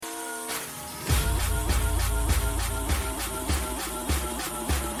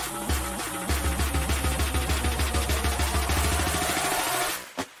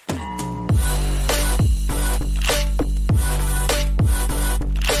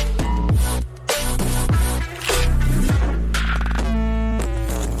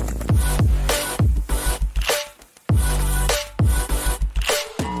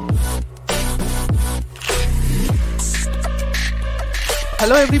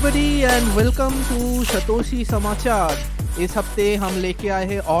Hello everybody and welcome to शतोशी समाचार। इस हफ्ते हम लेके आए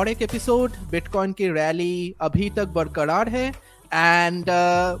हैं और एक एपिसोड। बिटकॉइन की रैली अभी तक बरकरार है एंड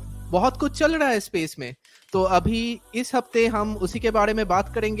बहुत कुछ चल रहा है स्पेस में, तो अभी इस हफ्ते हम उसी के बारे में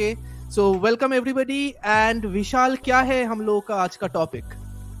बात करेंगे। सो वेलकम एवरीबॉडी एंड विशाल, क्या है हम लोगों का आज का टॉपिक?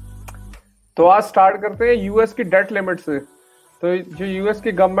 तो आज स्टार्ट करते हैं यूएस की डेट लिमिट से। तो जो यूएस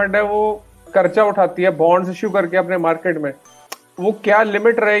की गवर्नमेंट है वो कर्जा उठाती है बॉन्ड्स इश्यू करके अपने मार्केट में। वो क्या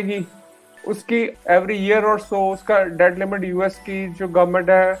लिमिट रहेगी उसकी एवरी ईयर और सो उसका डेट लिमिट यूएस की जो गवर्नमेंट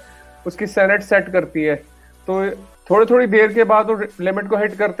है उसकी सेनेट सेट करती है। तो थोड़ी थोड़ी देर के बाद वो लिमिट को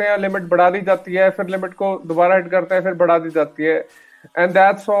हिट करते हैं, लिमिट बढ़ा दी जाती है, फिर लिमिट को दोबारा हिट करते हैं, फिर बढ़ा दी जाती है। एंड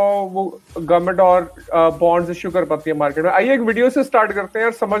दैट्स हाउ वो गवर्नमेंट और बॉन्ड्स इश्यू कर पाती है मार्केट में। आइए एक वीडियो से स्टार्ट करते हैं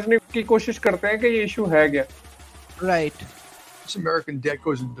और समझने की कोशिश करते हैं कि ये इशू है क्या। Right. American debt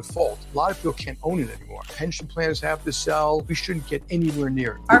goes into default. A lot of people can't own it anymore. Pension plans have to sell. We shouldn't get anywhere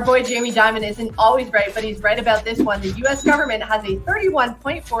near it. Our boy Jamie Dimon isn't always right, but he's right about this one. The U.S. government has a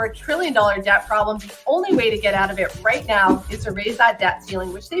 $31.4 trillion debt problem. The only way to get out of it right now is to raise that debt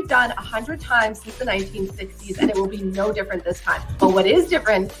ceiling, which they've done 100 times since the 1960s, and it will be no different this time. But what is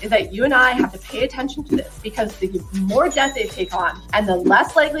different is that you and I have to pay attention to this, because the more debt they take on and the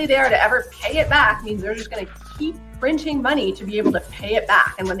less likely they are to ever pay it back means they're just going to keep printing money to be able to pay it back.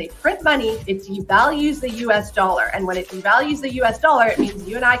 And when they print money, it devalues the US dollar. And when it devalues the US dollar, it means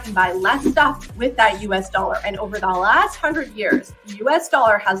you and I can buy less stuff with that US dollar. And over the last 100 years, the US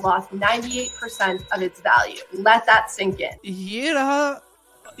dollar has lost 98% of its value. Let that sink in. ये रहा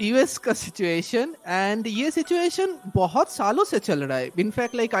US का situation and ये situation बहुत सालों से चल रहा है।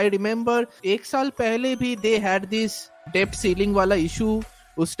 इनफैक्ट लाइक आई रिमेम्बर एक साल पहले भी दे हैड दिस डेब्ट सीलिंग वाला इशू।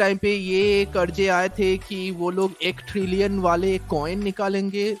 उस टाइम पे ये कर्जे आए थे कि वो लोग 1 ट्रिलियन वाले कॉइन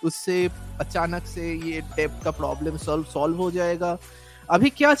निकालेंगे, उससे अचानक से ये डेब्ट का प्रॉब्लम सॉल्व हो जाएगा। अभी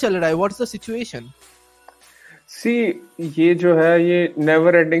क्या चल रहा है? What's the situation? ये जो है ये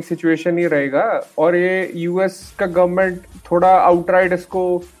नेवर एंडिंग सिचुएशन ही रहेगा। और ये यूएस का गवर्नमेंट थोड़ा आउटराइट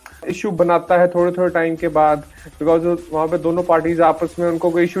इसको इशू बनाता है थोड़े थोड़े टाइम के बाद, बिकॉज वहां पे दोनों पार्टीज आपस में उनको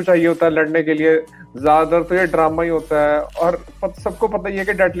कोई इशू चाहिए होता है लड़ने के लिए। ज्यादातर तो ये ड्रामा ही होता है और सबको पता ही है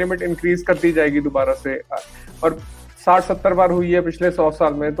कि डेट लिमिट इंक्रीज कर दी जाएगी दोबारा से, और 60-70 बार हुई है पिछले 100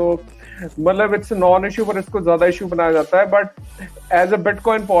 साल में। तो मतलब इट्स नॉन इशू, पर इसको ज्यादा इशू बनाया जाता है। But as a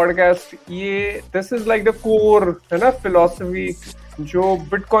bitcoin podcast ये this is like the core है ना फिलॉसफी जो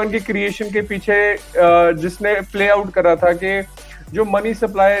बिटकॉइन की क्रिएशन के पीछे जिसने प्ले आउट करा था कि जो मनी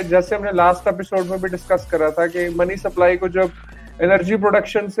सप्लाई, जैसे हमने लास्ट एपिसोड में भी डिस्कस करा था कि मनी सप्लाई को जब एनर्जी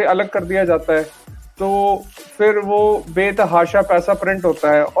प्रोडक्शन से अलग कर दिया जाता है तो फिर वो बेतहाशा पैसा प्रिंट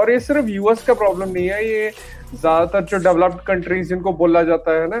होता है। और ये सिर्फ यूएस का प्रॉब्लम नहीं है, ये ज्यादातर जो डेवलप्ड कंट्रीज जिनको बोला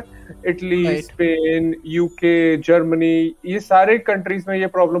जाता है ना, इटली, स्पेन, यूके, जर्मनी, ये सारे कंट्रीज में ये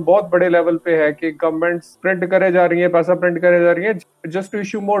प्रॉब्लम बहुत बड़े लेवल पे है कि गवर्नमेंट्स प्रिंट करे जा रही है, पैसा प्रिंट करे जा रही है just to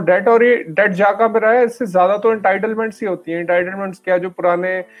issue more debt. और ये डेट जा कहाँ पे रहा है? इससे ज्यादा तो एंटाइटलमेंट्स ही होती है। एंटाइटलमेंट्स क्या, जो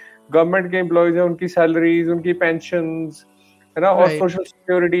पुराने गवर्नमेंट के एम्प्लॉयज हैं उनकी सैलरीज, उनकी पेंशंस है ना, और सोशल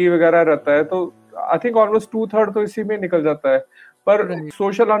सिक्योरिटी वगैरह रहता है। तो आई थिंक ऑलमोस्ट 2/3 तो इसी में निकल जाता है। पर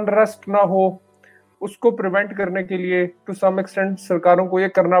सोशल अनरेस्ट ना हो उसको प्रिवेंट करने के लिए टू सम एक्सटेंट सरकारों को ये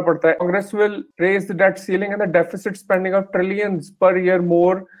करना पड़ता है। Congress will raise the debt ceiling and the deficit spending of trillions per year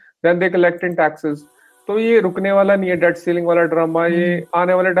more than they collect in taxes. तो ये रुकने वाला नहीं है डेट सीलिंग वाला ड्रामा। ये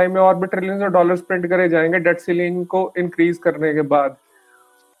आने वाले टाइम में और भी ट्रिलियंस ऑफ डॉलर्स प्रिंट करे जाएंगे डेट सीलिंग को इंक्रीज करने के बाद।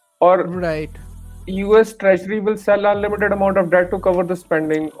 और US treasury will sell unlimited amount of debt to cover the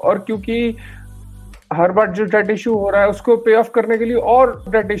spending. और क्योंकि हर बार जो डेट इशू हो रहा है उसको पे ऑफ करने के लिए और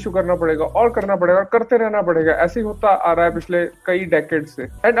डेट इशू करना पड़ेगा और करना पड़ेगा और करते रहना पड़ेगा। ऐसे ही होता आ रहा है पिछले कई डेकेड से।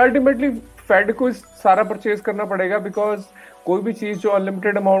 एंड अल्टीमेटली फेड को सारा परचेज करना पड़ेगा, बिकॉज कोई भी चीज जो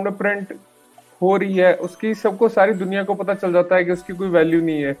अनलिमिटेड अमाउंट में प्रिंट हो रही है उसकी सबको, सारी दुनिया को पता चल जाता है कि उसकी कोई वैल्यू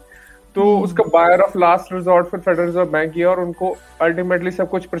नहीं है। तो उसका बायर ऑफ लास्ट रिजॉर्ट फिर फेडरल रिजर्व बैंक ही है और उनको अल्टीमेटली सब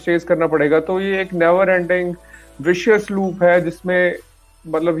कुछ परचेज करना पड़ेगा। तो ये एक नेवर एंडिंग विशियस लूप है जिसमें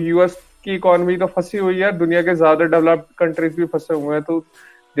मतलब यूएस की इकोनॉमी तो फंसी हुई है, दुनिया के ज्यादा डेवलप्ड कंट्रीज भी फंसे हुए हैं। तो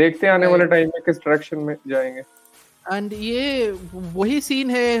देखते हैं आने वाले टाइम में किस डायरेक्शन में जाएंगे। एंड ये वही सीन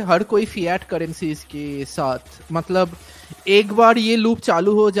है हर कोई फिएट करेंसीज के साथ। मतलब एक बार ये लूप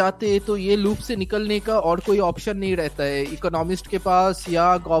चालू हो जाते तो ये लूप से निकलने का और कोई ऑप्शन नहीं रहता है इकोनॉमिस्ट के पास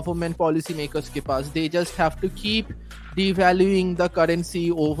या गवर्नमेंट पॉलिसी मेकर्स के पास। They just have to keep devaluing the currency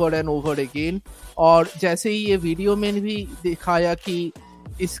over and over again। और जैसे ही ये वीडियो में भी दिखाया कि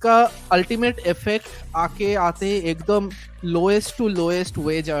इसका अल्टीमेट इफेक्ट आते एकदम lowest to lowest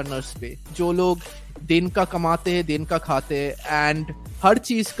wage earners पे, जो लोग दिन का कमाते हैं, दिन का खाते हैं, एंड हर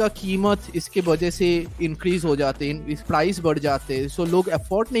चीज का कीमत इसके वजह से इंक्रीज हो जाते हैं, प्राइस बढ़ जाते हैं, सो लोग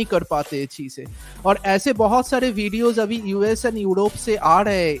अफोर्ड नहीं कर पाते ये चीजें। और ऐसे बहुत सारे वीडियोस अभी यूएस एंड यूरोप से आ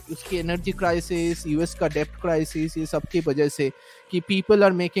रहे हैं, उसकी एनर्जी क्राइसिस, यूएस का डेब्ट क्राइसिस, ये सब की वजह से कि people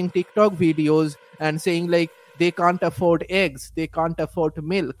are making TikTok videos and saying like they can't afford eggs, they can't afford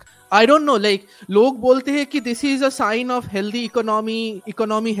milk. I don't know, like लोग बोलते हैं कि this is a sign of healthy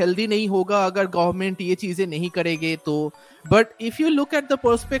economy healthy नहीं होगा अगर गवर्नमेंट ये चीजें नहीं करेंगे तो। but if you look at the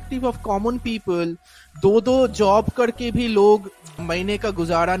perspective of common people, दो जॉब करके भी लोग महीने का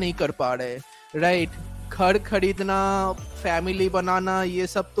गुजारा नहीं कर पा रहे, राइट? घर खरीदना, फैमिली बनाना, ये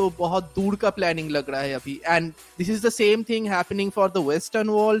सब तो बहुत दूर का प्लानिंग लग रहा है अभी। And this is the same thing happening for the western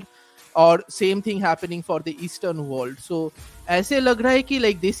world और same thing happening for the eastern world. So ऐसे लग रहा है कि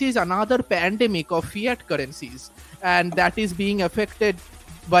like this is another pandemic of fiat currencies and that is being affected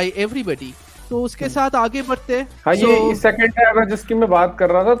by everybody. तो उसके साथ आगे बढ़ते हैं। हाँ, ये सेकंड है अगर जिसकी मैं बात कर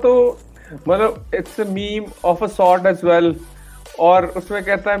रहा था, तो मतलब it's a meme of a sort as well. और उसमें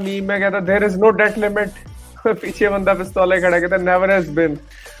कहता है, मीम में कहता है there is no debt limit, पीछे बंदा पिस्तौल खड़ा कहता है नेवर हैज बीन।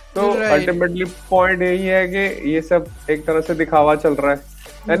 तो अल्टीमेटली पॉइंट यही है कि ये सब एक तरह से दिखावा चल रहा है।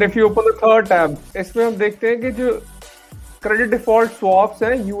 And if you open the third tab, इसमें हम देखते हैं कि जो क्रेडिट डिफॉल्ट स्वैप्स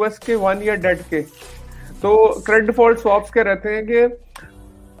हैं यूएस के 1 ईयर डेट के, तो क्रेडिट डिफॉल्ट स्वैप्स के रहते हैं कि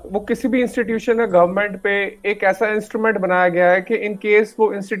वो किसी भी इंस्टीट्यूशन या गवर्नमेंट पे एक ऐसा इंस्ट्रूमेंट बनाया गया है कि इन केस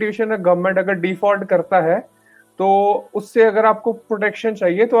वो इंस्टीट्यूशन या गवर्नमेंट अगर डिफॉल्ट करता है तो उससे अगर आपको प्रोटेक्शन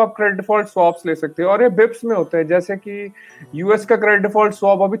चाहिए तो आप क्रेडिट डिफॉल्ट स्वैप्स ले सकते हो। और ये बिप्स में होते हैं, जैसे कि यूएस का क्रेडिट डिफॉल्ट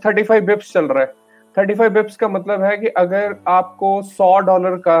स्वैप अभी 35 बिप्स चल रहा है। 35 बिप्स का मतलब है कि अगर आपको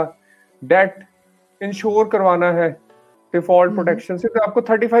 $100 का डेट इंश्योर करवाना है डिफॉल्ट प्रोटेक्शन से, तो आपको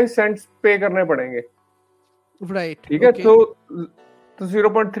 35 सेंट्स पे करने पड़ेंगे, राइट? ठीक है, तो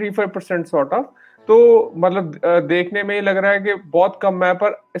 0.35% सॉर्ट ऑफ। तो मतलब देखने में ही लग रहा है कि बहुत कम है,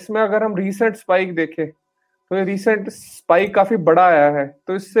 पर इसमें अगर हम रीसेंट स्पाइक देखें तो ये रीसेंट स्पाइक काफी बड़ा आया है।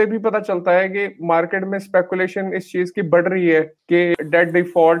 तो इससे भी पता चलता है कि मार्केट में स्पेकुलेशन इस चीज की बढ़ रही है कि डेट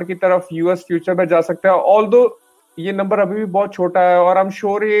डिफॉल्ट की तरफ यूएस फ्यूचर में जा सकता है। ऑल्दो ये नंबर अभी भी बहुत छोटा है और आई एम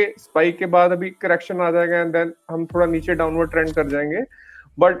श्योर ये स्पाइक के बाद अभी करेक्शन आ जाएगा एंड देन हम थोड़ा नीचे डाउनवर्ड ट्रेंड कर जाएंगे।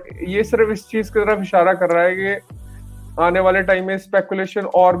 बट ये सिर्फ इस चीज की तरफ इशारा कर रहा है कि आने वाले टाइम में स्पेकुलेशन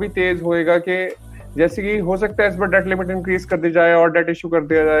और भी तेज होएगा कि जैसे कि हो सकता है इस बार डेट लिमिट इंक्रीज कर दी जाए और डेट इशू कर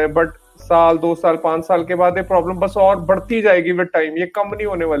दिया जाए, बट साल 2 साल 5 साल के बाद ये प्रॉब्लम बस और बढ़ती जाएगी विद टाइम, ये कम नहीं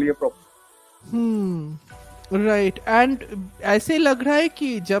होने वाली है प्रॉब्लम। राइट। एंड ऐसे लग रहा है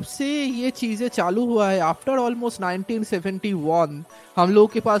कि जब से ये चीजें चालू हुआ है आफ्टर ऑलमोस्ट 1971, हम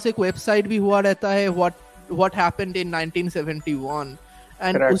लोग के पास एक वेबसाइट भी हुआ रहता है व्हाट हैपेंड इन 1971,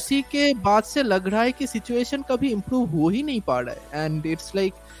 एंड उसी के बाद से लग रहा है कि सिचुएशन कभी इम्प्रूव हो ही नहीं पा रहा है। And it's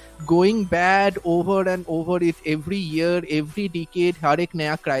like going bad over and over it every year, every decade, हर एक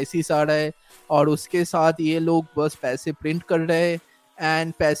नया क्राइसिस आ रहा है और उसके साथ ये लोग बस पैसे प्रिंट कर रहे हैं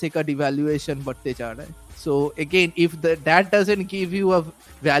एंड पैसे का डिवैल्यूएशन बढ़ते जा रहा है। So again, if that doesn't give you a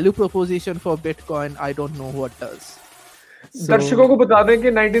value proposition for Bitcoin, I don't know what does. दर्शकों को बता दें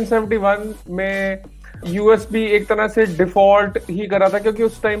कि 1971 में यूएस भी एक तरह से डिफॉल्ट ही करा था, क्योंकि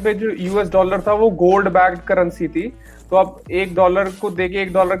उस टाइम पे जो यूएस डॉलर था वो गोल्ड बैक्ड करेंसी थी। तो आप $1 को देके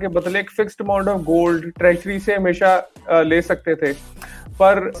 $1 के बदले एक fixed amount of gold treasury से हमेशा ले सकते थे।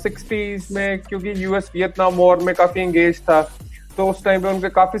 पर 60s में क्योंकि यूएस वियतनाम वॉर में काफी एंगेज था, तो उस टाइम पे उनके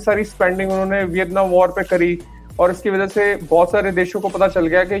काफी सारी स्पेंडिंग उन्होंने वियतनाम वॉर पे करी और इसकी वजह से बहुत सारे देशों को पता चल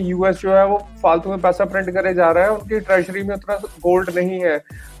गया कि यूएस जो है वो फालतू में पैसा प्रिंट करे जा रहा है, उनकी ट्रेजरी में उतना गोल्ड नहीं है।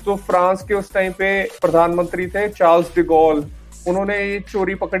 तो फ्रांस के उस टाइम पे प्रधानमंत्री थे चार्ल्स डी गॉल, उन्होंने ये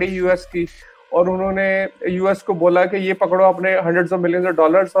चोरी पकड़ी यूएस की और उन्होंने यूएस को बोला कि ये पकड़ो अपने $100 of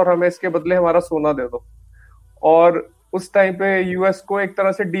millions और हमें इसके बदले हमारा सोना दे दो। और उस टाइम पे यूएस को एक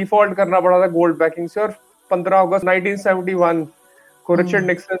तरह से डिफॉल्ट करना पड़ा था गोल्ड बैकिंग से। और 15 अगस्त 1971 को रिचर्ड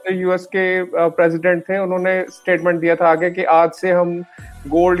निक्सन जो यूएस के प्रेसिडेंट थे, उन्होंने स्टेटमेंट दिया था आगे कि आज से हम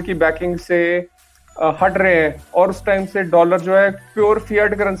गोल्ड की बैकिंग से हट रहे हैं। और उस टाइम से डॉलर जो है प्योर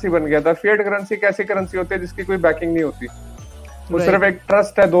फिएट करेंसी बन गया था। फिएट करेंसी एक ऐसी करेंसी होती है जिसकी कोई बैकिंग नहीं होती, वो सिर्फ एक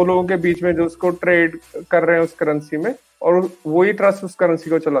ट्रस्ट है 2 लोगों के बीच में जो उसको ट्रेड कर रहे हैं उस करेंसी में, और वही ट्रस्ट उस करेंसी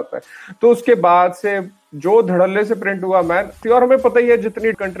को चलाता है। तो उसके बाद से जो धड़ल्ले से प्रिंट हुआ मैन, और हमें पता ही है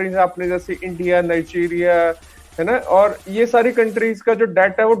जितनी कंट्रीज है अपने जैसे इंडिया, नाइजीरिया है ना, और ये सारी कंट्रीज का जो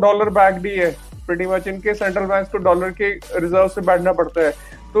डेट है वो डॉलर बैक्ड ही है प्रीटी मच। इनके सेंट्रल बैंक को डॉलर के रिजर्व से बैठना पड़ता है।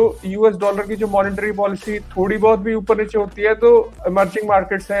 तो यूएस डॉलर की जो मॉनेटरी पॉलिसी थोड़ी बहुत भी ऊपर नीचे होती है तो इमर्जिंग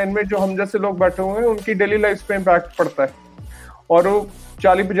मार्केट्स हैं, इनमें जो हम जैसे लोग बैठे हुए हैं उनकी डेली लाइफ पे इम्पैक्ट पड़ता है। और वो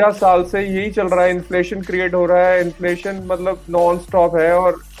 40-50 साल से यही चल रहा है, इन्फ्लेशन क्रिएट हो रहा है, इन्फ्लेशन मतलब नॉन स्टॉप है।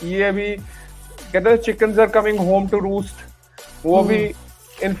 और ये अभी कहते हैं chickens are coming home to roost, वो अभी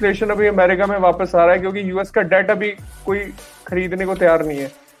इन्फ्लेशन अभी अमेरिका में वापस आ रहा है क्योंकि यूएस का डेट अभी कोई खरीदने को तैयार नहीं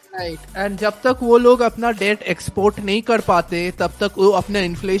है। राइट, एंड जब तक वो लोग अपना डेट एक्सपोर्ट नहीं कर पाते तब तक वो अपना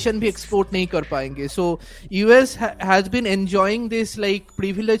इन्फ्लेशन भी एक्सपोर्ट नहीं कर पाएंगे। So US has been enjoying this like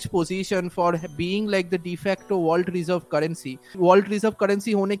privilege position for being like the de facto world reserve currency. World reserve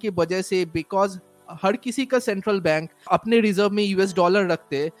currency होने की वजह से, बिकॉज हर किसी का सेंट्रल बैंक अपने रिजर्व में यूएस डॉलर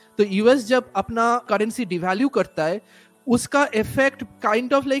रखते हैं, तो यूएस जब अपना करेंसी डिवैल्यू करता है उसका effect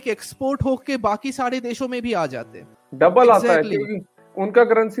kind of like export होके बाकी सारे देशों में भी आ जाते हैं। डबल आता है क्योंकि उनका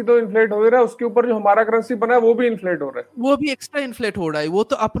करेंसी तो इन्फ्लेट हो रहा है, उसके ऊपर जो हमारा करेंसी बना है वो भी इन्फ्लेट हो रहा है, वो भी एक्स्ट्रा इन्फ्लेट हो रहा है। वो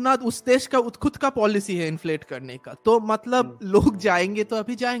तो अपना उस देश का खुद का पॉलिसी है इन्फ्लेट करने का, तो मतलब लोग जाएंगे तो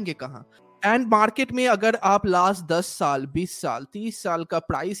अभी जाएंगे कहाँ। एंड मार्केट में अगर आप लास्ट 10 साल 20 साल 30 साल का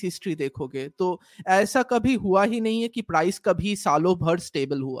प्राइस हिस्ट्री देखोगे तो ऐसा कभी हुआ ही नहीं है कि प्राइस कभी सालों भर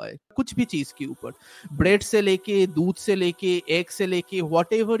स्टेबल हुआ है कुछ भी चीज के ऊपर। ब्रेड से लेके, दूध से लेके, एग से लेके,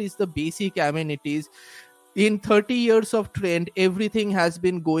 whatever is the basic amenities, in 30 years of trend everything has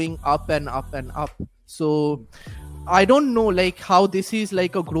been going up and up and up. So I don't know like how this is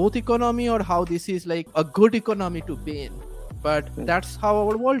like a growth economy or how this is like a good economy to be in, but that's how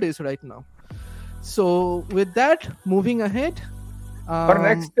our world is right now. So with that, moving ahead, पर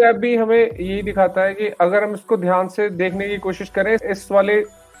next step भी हमें यही दिखाता है कि अगर हम इसको ध्यान से देखने की कोशिश करें, इस वाले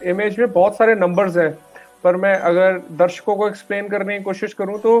इमेज में बहुत सारे नंबर्स हैं, पर मैं अगर दर्शकों को एक्सप्लेन करने की कोशिश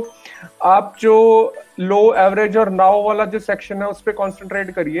करूं तो आप जो लो, एवरेज और नाउ वाला जो सेक्शन है उस पर कॉन्सेंट्रेट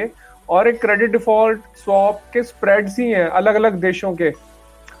करिए, और एक क्रेडिट डिफॉल्ट स्वैप के स्प्रेड्स ही हैं अलग अलग देशों के,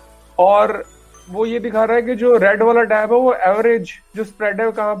 और वो ये दिखा रहा है कि जो रेड वाला टैब है वो एवरेज जो स्प्रेड है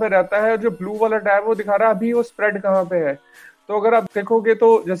वो कहाँ पे रहता है, और जो ब्लू वाला टैब वो दिखा रहा है अभी वो स्प्रेड कहाँ पे है। तो अगर आप देखोगे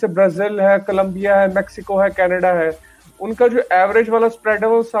तो जैसे ब्राजील है, कोलंबिया है, मेक्सिको है, कनाडा है, उनका जो एवरेज वाला स्प्रेड है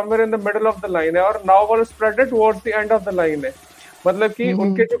वो somewhere in the middle of the line है, और नाउ वाला स्प्रेड है towards the end of the line है। मतलब कि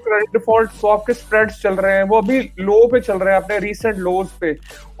उनके जो क्रेडिट डिफॉल्ट स्वैप के स्प्रेड्स चल रहे हैं वो अभी लो पे चल रहे हैं, अपने रीसेंट लोज पे,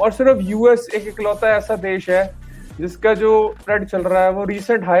 और सिर्फ यूएस एक इकलौता ऐसा देश है जिसका जो स्प्रेड चल रहा है वो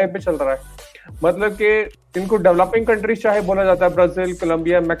रीसेंट हाई पे चल रहा है। मतलब कि इनको डेवलपिंग कंट्रीज चाहे बोला जाता है, ब्राजील,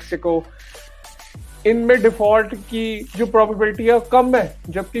 कोलंबिया, मेक्सिको, इनमें डिफॉल्ट की जो प्रोबेबिलिटी है कम है,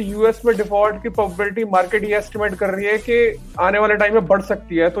 जबकि यूएस में डिफॉल्ट की प्रोबेबिलिटी मार्केट ये एस्टिमेट कर रही है कि आने वाले टाइम में बढ़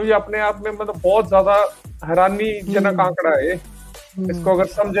सकती है। तो ये अपने आप में मतलब बहुत ज्यादा हैरानीजनक आंकड़ा है ये, इसको अगर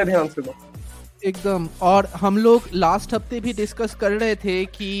समझे ध्यान से तो एकदम। और हम लोग लास्ट हफ्ते भी डिस्कस कर रहे थे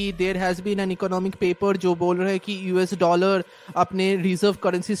कि there has been an economic paper जो बोल रहे हैं कि यूएस डॉलर अपने रिजर्व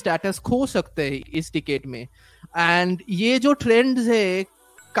करेंसी स्टेटस खो सकते हैं इस डिकेड में, एंड ये जो ट्रेंड्स है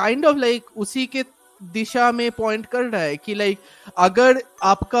काइंड ऑफ लाइक उसी के दिशा में पॉइंट कर रहा है कि लाइक अगर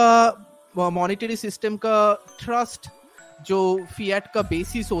आपका मॉनेटरी सिस्टम का ट्रस्ट जो फिएट का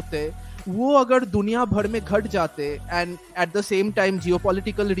बेसिस होते हैं वो अगर दुनिया भर में घट जाते, and at the same time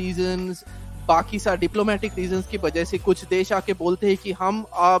geopolitical reasons, बाकी सारे डिप्लोमेटिक रीजंस की वजह से कुछ देश आके बोलते हैं कि हम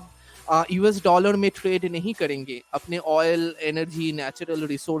अब यूएस डॉलर में ट्रेड नहीं करेंगे अपने oil, energy, natural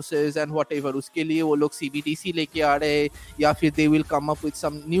resources and whatever, उसके लिए वो लोग सीबीडीसी लेके आ रहे हैं या फिर they will come up with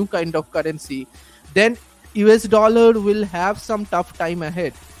some new kind of currency, then US dollar will have some tough time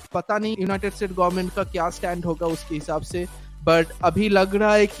ahead. पता नहीं यूनाइटेड स्टेट गवर्नमेंट का क्या स्टैंड होगा उसके हिसाब से, बट अभी लग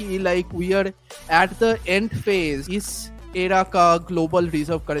रहा है कि like we are at the end phase इस एरा का ग्लोबल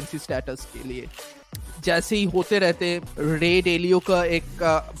रिजर्व करेंसी स्टेटस के लिए। जैसे ही होते रहते, रे डेलियो का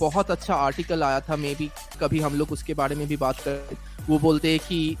एक बहुत अच्छा आर्टिकल आया था, मे बी कभी हम लोग उसके बारे में भी बात करें। वो बोलते हैं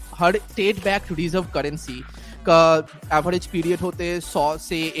कि हर स्टेट बैक्ड रिजर्व करेंसी का एवरेज पीरियड होते हैं 100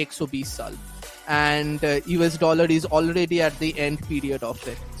 से 120 साल, and US dollar is already at the end period of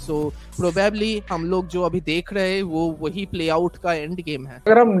it. So probably हम लोग जो अभी देख रहे हैं वो वही प्ले आउट का एंड गेम है।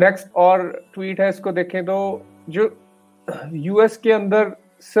 अगर हम नेक्स्ट और ट्वीट है इसको देखें तो जो यूएस के अंदर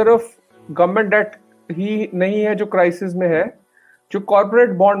सिर्फ गवर्नमेंट डेट ही नहीं है जो क्राइसिस में है, जो कॉर्पोरेट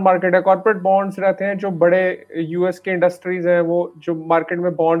बॉन्ड मार्केट है, कॉर्पोरेट बॉन्ड्स रहते हैं जो बड़े यूएस के इंडस्ट्रीज हैं वो जो मार्केट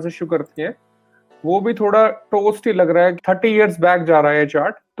में बॉन्ड्स इश्यू करती हैं, वो भी थोड़ा टोस्ट ही लग रहा है। 30 इयर्स बैक जा रहा है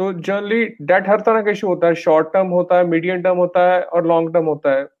चार्ट। तो जनरली डेट हर तरह का इशू होता है, शॉर्ट टर्म होता है, मीडियम टर्म होता है और लॉन्ग टर्म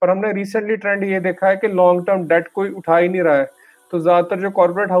होता है, पर हमने रिसेंटली ट्रेंड ये देखा है कि लॉन्ग टर्म डेट कोई उठा ही नहीं रहा है। तो ज्यादातर जो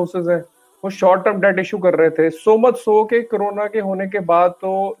कॉर्पोरेट हाउसेज हैं वो शॉर्ट टर्म डेट इशू कर रहे थे, सो मच सो के कोरोना के होने के बाद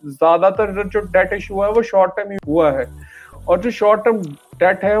तो ज्यादातर जो डेट इशू हुआ है वो शॉर्ट टर्म ही हुआ है, और जो शॉर्ट टर्म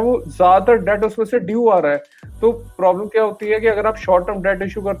डेट है वो ज्यादातर डेट उसमें से ड्यू आ रहा है। तो प्रॉब्लम क्या होती है कि अगर आप शॉर्ट टर्म डेट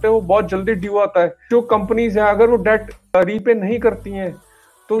इशू करते हो वो बहुत जल्दी ड्यू आता है। जो कंपनीज हैं अगर वो डेट रीपे नहीं करती हैं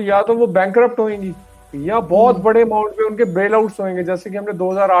तो या तो वो बैंकरप्ट होंगी या बहुत बड़े अमाउंट में उनके बेल आउट्स होंगे, जैसे कि हमने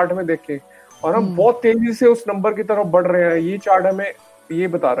 2008 में देखे, और हम बहुत तेजी से उस नंबर की तरफ बढ़ रहे हैं। ये चार्ट हमें ये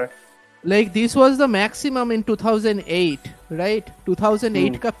बता रहा है। Like this was the maximum in 2008, right?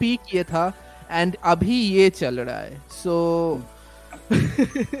 2008 का पीक ये था, and अभी ये चल रहा है। So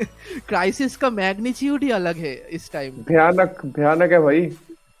क्राइसिस का मैग्नीट्यूड ही अलग है इस टाइम। भयानक है भाई।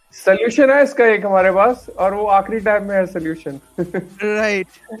 सोल्यूशन है इसका एक हमारे पास, और वो आखिरी टाइम में है सोल्यूशन। राइट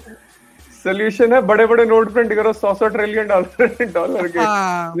सोल्यूशन है बड़े बड़े नोट प्रिंट करो, 100 ट्रिलियन डॉलर के,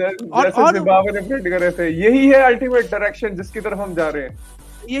 जैसे जिम्बाब्वे ने प्रिंट करे थे। यही है अल्टीमेट डायरेक्शन जिसकी तरफ हम जा रहे हैं।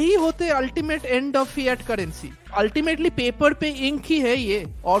 यही होते ultimate end of fiat currency. Ultimately paper पे इंक ही है ये,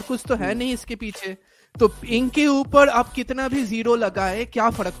 और कुछ तो है नहीं इसके पीछे। तो इंक के ऊपर आप कितना भी जीरो लगाए क्या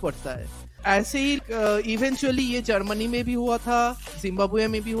फर्क पड़ता है। ऐसे ही इवेंचुअली ये जर्मनी में भी हुआ था, जिम्बाब्वे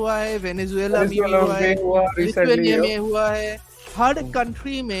में भी हुआ है, वेनेजुएला में भी हुआ है, लिथुआनिया में हुआ है। हर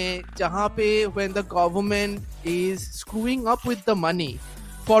कंट्री में जहाँ पे when the government is screwing up with the money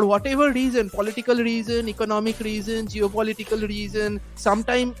for whatever reason, political reason, economic reason, geopolitical reason,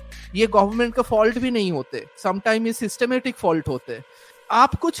 sometime ये गवर्नमेंट का फॉल्ट भी नहीं होते, sometime ये सिस्टमेटिक फॉल्ट होते।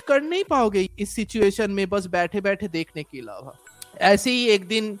 आप कुछ कर नहीं पाओगे इस सिचुएशन में बस बैठे बैठे देखने के अलावा। ऐसे ही एक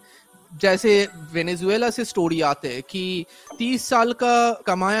दिन जैसे वेनेजुएला से स्टोरी आते हैं कि 30 साल का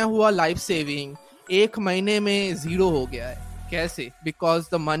कमाया हुआ लाइफ सेविंग 1 महीने में जीरो हो गया है। कैसे? Because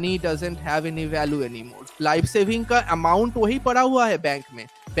the money doesn't have any value anymore. Life saving का अमाउंट वही पड़ा हुआ है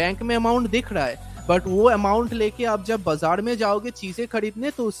बैंक में अमाउंट दिख रहा है, बट वो अमाउंट लेके आप जब बाजार में जाओगे चीजें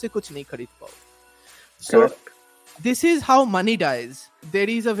खरीदने तो उससे कुछ नहीं खरीद पाओगे। So this is how money dies. There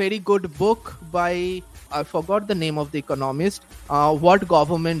is a very good book by, I forgot the name of the economist, what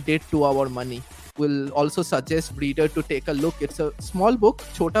government did to our money. Will also suggest reader to take a look. It's a small book,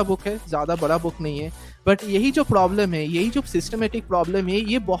 छोटा book है, ज़्यादा बड़ा book नहीं है, but यही जो problem है, यही जो systematic problem है,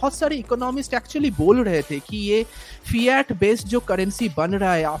 ये बहुत सारे economist actually बोल रहे थे कि ये fiat based जो currency बन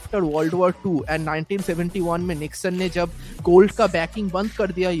रहा है after World War II and 1971 में निक्सन ने जब gold का backing बंद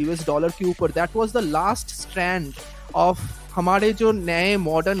कर दिया US डॉलर के ऊपर, that was the last strand of हमारे जो नए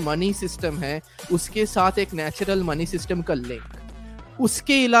मॉडर्न मनी सिस्टम है उसके साथ एक नेचुरल मनी सिस्टम का लिंक।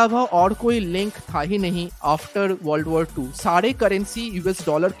 उसके अलावा और कोई लिंक था ही नहीं आफ्टर वर्ल्ड वॉर 2। सारे करेंसी यूएस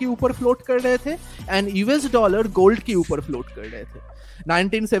डॉलर के ऊपर फ्लोट कर रहे थे एंड यूएस डॉलर गोल्ड के ऊपर फ्लोट कर रहे थे।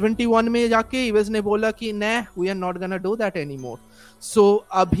 1971 में जाके यूएस ने बोला कि नहीं, we are not gonna do that anymore. So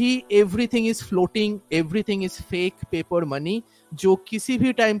अभी everything is floating, everything is fake paper money, जो किसी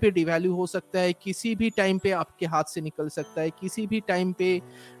भी टाइम पे डिवैल्यू हो सकता है, किसी भी टाइम पे आपके हाथ से निकल सकता है, किसी भी टाइम पे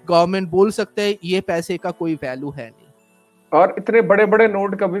गवर्नमेंट बोल सकता है ये पैसे का कोई वैल्यू है नहीं। और इतने बड़े बड़े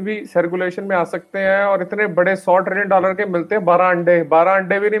नोट कभी भी सर्कुलेशन में आ सकते हैं, और इतने बड़े 100 ट्रिलियन डॉलर के मिलते हैं 12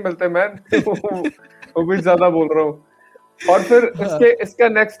 अंडे भी नहीं मिलते। मैं वो भी ज्यादा बोल रहा हूँ। और फिर इसका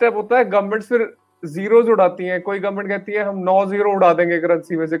नेक्स्ट स्टेप होता है गवर्नमेंट फिर जीरोज उड़ाती हैं। कोई गवर्नमेंट कहती है हम 9 जीरो उड़ा देंगे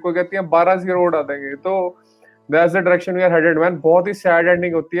करेंसी में से, कोई कहती है 12 जीरो उड़ा देंगे। तो that's the direction we are headed, man. बहुत ही sad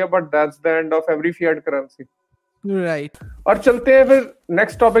ending होती है, but that's the end of every fiat currency. Right. और चलते हैं फिर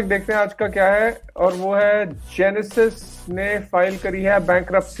नेक्स्ट टॉपिक देखते हैं आज का क्या है, और वो है Genesis ने फाइल करी है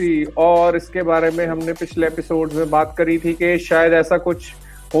बैंक्रप्सी। और इसके बारे में हमने पिछले एपिसोड में बात करी थी कि शायद ऐसा कुछ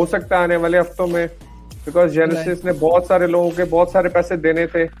हो सकता है आने वाले हफ्तों में, बिकॉज Genesis ने बहुत सारे लोगों के बहुत सारे पैसे देने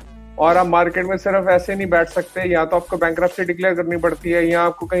थे, और आप मार्केट में सिर्फ ऐसे नहीं बैठ सकते। या तो आपको बैंक्रप्सी डिक्लेयर करनी पड़ती है, या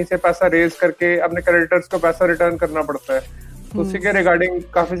आपको कहीं से पैसा रेज करके अपने क्रेडिटर्स को पैसा रिटर्न करना पड़ता है। तो उसी के रिगार्डिंग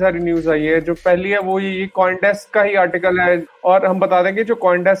काफी सारी न्यूज आई है। जो पहली है वो ये कॉइनडेस्क का ही आर्टिकल है, और हम बता देंगे जो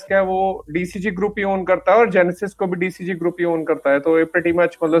कॉइनडेस्क है वो डीसीजी ग्रुप ही ओन करता है, और जेनेसिस को भी डीसीजी ग्रुप ही ओन करता है। तो ये प्रीटी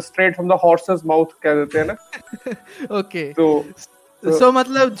मच मतलब straight from the horse's mouth कह देते हैं ना। ओके तो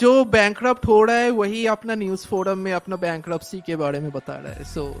मतलब जो बैंकरप्ट हो रहा है वही अपना न्यूज़ फोरम में अपना बैंकरप्सी के बारे में बता रहा है।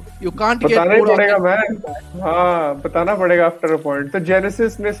 सो यू कांट गेट बताना पड़ेगा मैन। हाँ, बताना पड़ेगा आफ्टर अ पॉइंट। तो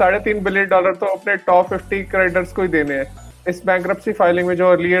जेनेसिस ने $3.5 बिलियन तो अपने टॉप 50 क्रेडिटर्स को ही देने हैं। इस बैंकरप्सी फाइलिंग में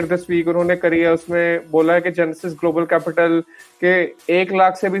जो अर्लियर दिस वीक उन्होंने करी है उसमें बोला है कि जेनेसिस ग्लोबल कैपिटल के 1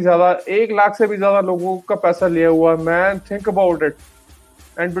 लाख से भी ज्यादा लोगों का पैसा लिया हुआ है। Man think about it.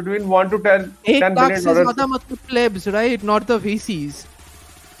 And between 1 to 10 billion ज्यादा मतलब plebs, right? Not the VCs.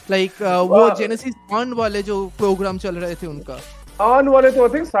 Like वो Genesis Earn वाले जो प्रोग्राम चल रहे थे उनका। Earn वाले तो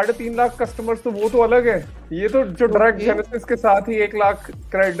I think 3.5 लाख कस्टमर्स, तो वो तो अलग है। ये तो जो डायरेक्ट Genesis के साथ ही 1 लाख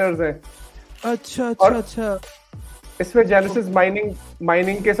क्रेडिटर्स हैं। अच्छा। इसमें Genesis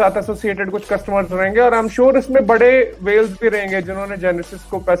माइनिंग के साथ एसोसिएटेड कुछ कस्टमर्स रहेंगे, और आई एम श्योर इसमें बड़े वेल्स भी रहेंगे जिन्होंने Genesis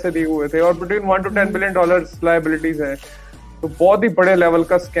को पैसे दिए हुए थे। और बिटवीन 1 to 10 billion लायबिलिटीज हैं। तो बहुत ही बड़े लेवल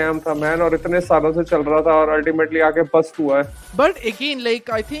का स्कैम था मैन, और इतने सालों से चल रहा था, और अल्टीमेटली आके बस्ट हुआ है। But again like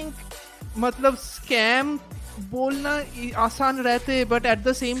I think मतलब स्कैम बोलना आसान रहते, but at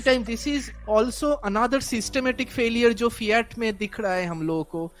the same time this is also another systematic failure जो फिएट में दिख रहा है हम लोगों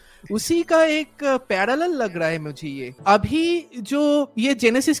को, उसी का एक पैरेलल लग रहा है मुझे। ये अभी जो ये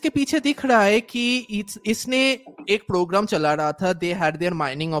जेनेसिस के पीछे दिख रहा है कि इसने एक प्रोग्राम चला रहा था, they had their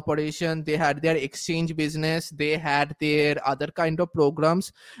mining operation, they had their exchange business, they had their other kind of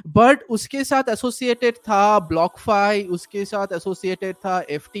programmes, but उसके साथ एसोसिएटेड था ब्लॉकफाई, उसके साथ एसोसिएटेड था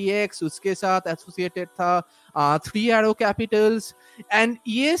FTX, उसके साथ एसोसिएटेड था 3 Arrow Capitals, and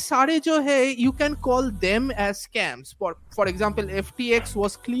ये सारे जो है you can call them as scams. For example, FTX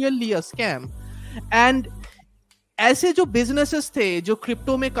was clearly a scam, and ऐसे जो बिजनेसेस थे जो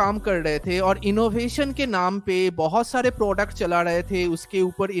क्रिप्टो में काम कर रहे थे और इनोवेशन के नाम पे बहुत सारे प्रोडक्ट चला रहे थे, उसके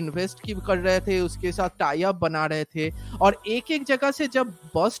ऊपर इन्वेस्ट कर रहे थे, उसके साथ टाई अप बना रहे थे, और एक एक जगह से जब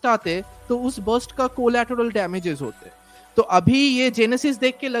बस्ट आते तो उस बस्ट का कोलैटरल डैमेजेस होते। तो अभी ये जेनेसिस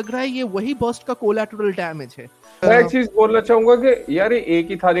देख के लग रहा है ये वही बस्ट का कोलैटरल डैमेज है। मैं एक चीज बोलना चाहूंगा कि यार ये एक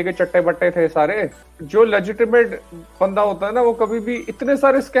ही थाली के चट्टे बट्टे थे सारे। जो लेजिटिमेट बंदा होता है ना, वो कभी भी इतने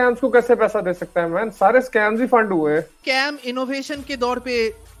सारे स्कैम्स को कैसे पैसा दे सकता है मैन? सारे स्कैम्स ही फंड हुए हैं। स्कैम इनोवेशन के दौर पे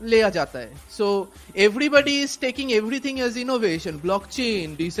ले आ जाता है, so everybody is taking everything as innovation,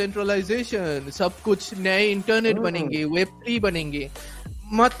 blockchain, decentralisation, सब कुछ नए इंटरनेट बनेंगे, Web3 बनेंगे।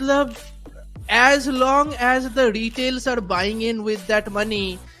 मतलब as long as the retailers are buying in with that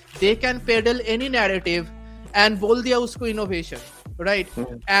money, they can peddle any narrative and बोल दिया उसको innovation, right?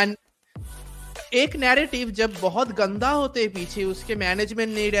 And एक नैरेटिव जब बहुत गंदा होते पीछे, उसके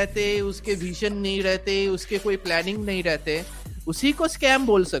मैनेजमेंट नहीं रहते, उसके विजन नहीं रहते, उसके कोई प्लानिंग नहीं रहते, उसी को स्कैम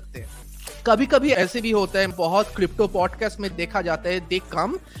बोल सकते हैं। कभी कभी ऐसे भी होता है, बहुत क्रिप्टो पॉडकास्ट में देखा जाता है, they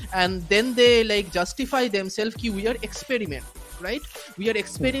come and then they like justify themselves कि we are experiment, right, we are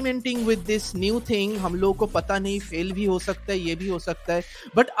experimenting with this new thing, हम लोग को पता नहीं, फेल भी हो सकता है, ये भी हो सकता है।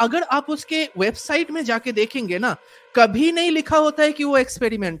 बट अगर आप उसके वेबसाइट में जाके देखेंगे ना, कभी नहीं लिखा होता है कि वो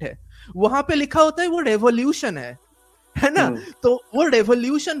एक्सपेरिमेंट है, वहां पे लिखा होता है वो रेवोल्यूशन है ना। तो वो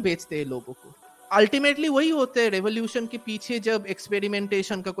रेवोल्यूशन बेचते हैं लोगों को, अल्टीमेटली वही होते हैं रेवोल्यूशन के पीछे, जब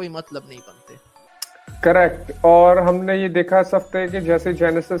एक्सपेरिमेंटेशन का कोई मतलब नहीं बनते। करेक्ट। और हमने ये देखा इस हफ्ते कि जैसे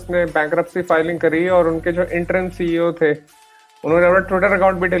जेनेसिस ने बैंक्रप्सी फाइलिंग करी और उनके जो इंटरिम CEO थे उन्होंने अपना ट्विटर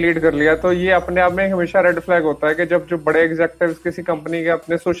अकाउंट भी डिलीट कर लिया, तो ये अपने आप में हमेशा रेड फ्लैग होता है कि जब जो बड़े एग्जेक्टिव्स किसी कंपनी के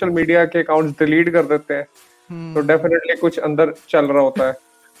अपने सोशल मीडिया के अकाउंट्स डिलीट कर देते हैं तो डेफिनेटली कुछ अंदर चल रहा होता है।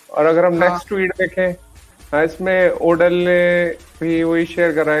 और अगर हम नेक्स्ट ट्वीट देखें, इसमें ओडल ने भी वही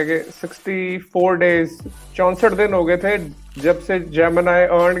शेयर करा है कि 64 डेज 64 दिन हो गए थे जब से जेमिनाई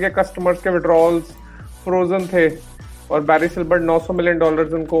अर्न के कस्टमर्स के विड्रॉल्स फ्रोजन थे और बैरी सिल्बर्ट $900 मिलियन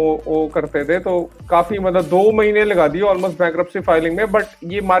उनको वो करते थे। तो काफी मतलब 2 महीने लगा दिए ऑलमोस्ट बैंक्रप्सी फाइलिंग में, बट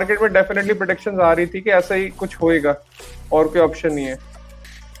ये मार्केट में डेफिनेटली प्रेडिक्शंस आ रही थी कि ऐसा ही कुछ होएगा और कोई ऑप्शन नहीं है।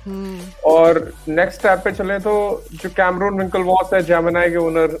 और नेक्स्ट स्टेप पे चले तो जो कैमरून विंकलवॉस है जेमिनाई के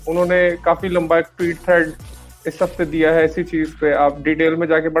ओनर, उन्होंने काफी लंबा एक ट्वीट थ्रेड इस हफ्ते दिया है इसी चीज पे, आप डिटेल में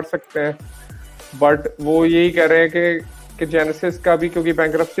जाके पढ़ सकते हैं। बट वो यही कह रहे हैं कि जेनेसिस का भी क्योंकि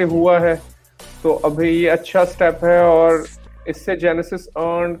बैंक्रप्सी हुआ है तो अभी ये अच्छा स्टेप है और इससे जेनेसिस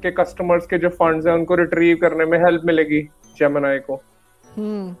अर्न के कस्टमर्स के जो फंड्स हैं उनको रिट्रीव करने में हेल्प मिलेगी जेमिनाई को,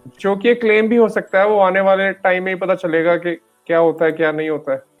 जो कि क्लेम भी हो सकता है, वो आने वाले टाइम में ही पता चलेगा कि क्या होता है क्या नहीं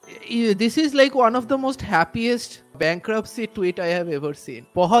होता है। This is like one of the most happiest bankruptcy tweet I have ever seen.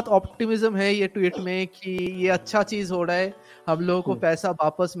 बहुत ऑप्टिमिज्म है ये ट्वीट में कि ये अच्छा चीज हो रहा है, हम लोगों को पैसा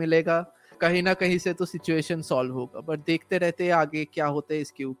वापस मिलेगा, कहीं ना कहीं से तो सिचुएशन सॉल्व होगा। बट देखते रहते हैं आगे क्या होता है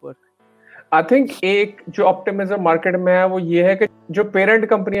इसके ऊपर। आई थिंक एक जो ऑप्टिमिज्म मार्केट में है वो ये है कि जो पेरेंट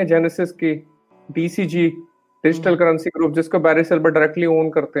कंपनी है जेनेसिस की, DCG डिजिटल करेंसी ग्रुप, जिसको बैरी सिल्बर्ट डायरेक्टली ओन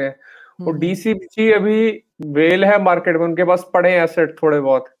करते हैं, वो DCG अभी वेल है मार्केट में, उनके पास पड़े हैं एसेट थोड़े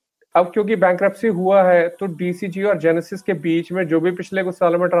बहुत। अब क्योंकि बैंक्रप्सी हुआ है तो DCG और जेनेसिस के बीच में जो भी पिछले कुछ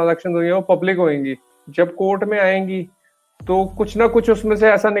सालों में ट्रांजैक्शन हुई है वो पब्लिक होंगी। जब कोर्ट में आएंगी तो कुछ ना कुछ उसमें से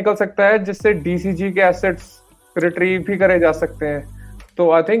ऐसा निकल सकता है जिससे DCG के एसेट्स रिट्रीव भी करे जा सकते हैं।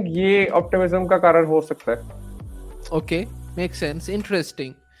 तो आई थिंक ये ऑप्टिमिज्म का कारण हो सकता है। Okay, make sense,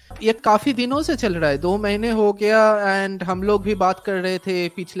 interesting. ये काफी दिनों से चल रहा है, 2 महीने हो गया, एंड हम लोग भी बात कर रहे थे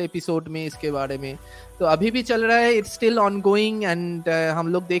पिछले एपिसोड में इसके बारे में, तो अभी भी चल रहा है, इट्स स्टिल ऑनगोइंग, एंड हम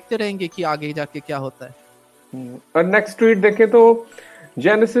लोग देखते रहेंगे कि आगे जाके क्या होता है। और नेक्स्ट ट्वीट देखें तो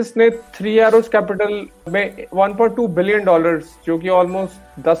जेनेसिस ने 3 Arrows कैपिटल में $1.2 बिलियन, जो कि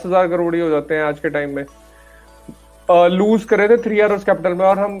ऑलमोस्ट 10,000 करोड़ ही हो जाते हैं आज के टाइम में, लूज करे थे 3 Arrows कैपिटल में।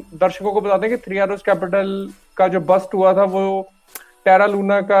 और हम दर्शकों को बताते हैं कि 3 Arrows कैपिटल का जो बस्ट हुआ था वो टेरा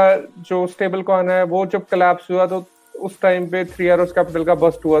लूना का जो स्टेबल कॉइन है वो जब कोलैप्स हुआ तो उस टाइम पे 3 Arrows कैपिटल का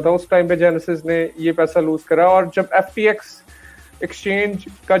बस्ट हुआ था, उस टाइम पे जेनेसिस ने ये पैसा लूज करा। और जब FTX एक्सचेंज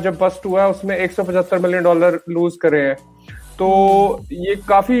का जब बस्ट हुआ है उसमें $175 मिलियन लूज करे हैं। तो ये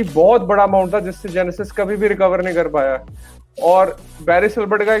काफी बहुत बड़ा अमाउंट था जिससे जेनेसिस कभी भी रिकवर नहीं कर पाया। और बैरी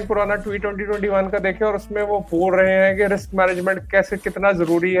सिल्बर्ट का एक पुराना ट्वीट 2021 का देखे और उसमें वो बोल रहे हैं कि रिस्क मैनेजमेंट कैसे कितना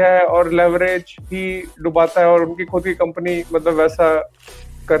जरूरी है और लेवरेज ही डुबाता है, और उनकी खुद की कंपनी मतलब वैसा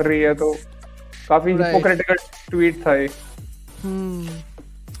कर रही है। तो काफी हिपोक्रेटिकल ट्वीट था ये।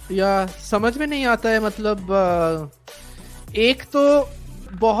 या समझ में नहीं आता है, मतलब एक तो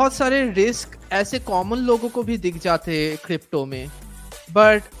बहुत सारे रिस्क ऐसे कॉमन लोगों को भी दिख जाते हैं क्रिप्टो में,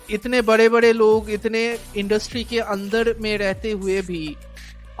 बट इतने बड़े बड़े लोग इतने इंडस्ट्री के अंदर में रहते हुए भी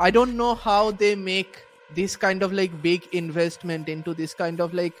I don't know how they make this kind of like big investment into this kind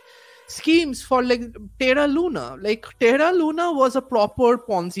of like schemes for like Terra Luna. Like Terra Luna was a proper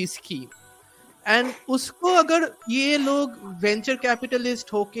Ponzi scheme. And उसको अगर ये लोग venture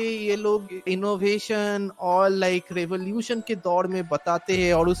capitalist होके ये लोग innovation और like revolution के दौर में बताते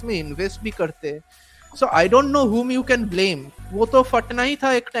हैं और उसमें इन्वेस्ट भी करते हैं, सो I don't know whom you can blame. वो तो फटना ही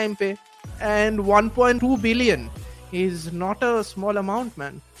था एक टाइम पे, and 1.2 billion is not a small amount,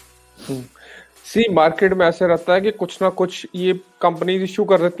 man. Market में ऐसे रहता है कि कुछ ना कुछ ये कंपनी इशू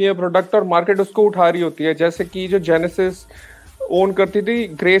कर देती है प्रोडक्ट और मार्केट उसको उठा रही होती है। जैसे कि जो जेनेसिस ओन करती थी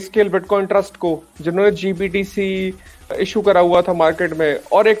ग्रे स्केल बिटकॉइन ट्रस्ट को, जिन्होंने GBTC इशू करा हुआ था मार्केट में,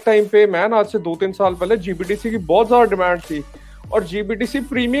 और एक टाइम पे मैन आज से 2-3 साल पहले GBTC की बहुत ज्यादा डिमांड थी और GBTC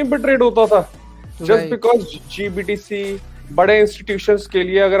प्रीमियम पे ट्रेड होता था जस्ट बिकॉज GBTC बड़े इंस्टीट्यूशंस के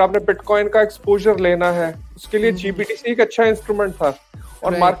लिए अगर आपने बिटकॉइन का एक्सपोजर लेना है उसके लिए GBTC एक अच्छा इंस्ट्रूमेंट था।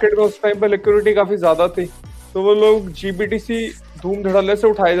 और मार्केट में उस टाइम पे लिक्विडिटी काफी ज्यादा थी, तो वो लोग GBTC धूम धड़ल्ले से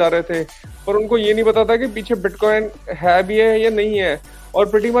उठाए जा रहे थे, पर उनको ये नहीं पता था कि पीछे बिटकॉइन है भी है या नहीं है। और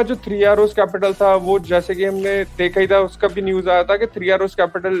प्रीटी मच जो 3 Arrows कैपिटल था वो, जैसे कि हमने देखा ही था, उसका भी न्यूज आया था कि 3 Arrows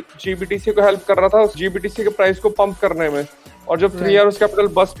कैपिटल GBTC को हेल्प कर रहा था उस GBTC के प्राइस को पंप करने में। और जब 3 Arrows कैपिटल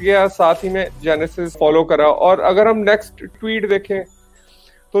बस्ट गया साथ ही में जेनेसिस फॉलो करा। और अगर हम नेक्स्ट ट्वीट देखें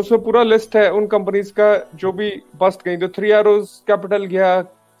तो उसमें पूरा लिस्ट है उन कंपनीज का जो भी बस्ट गई। तो 3 Arrows कैपिटल गया,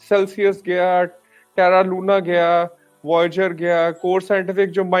 सेल्सियस गया, टेरा लूना गया, वॉयजर गया, कोर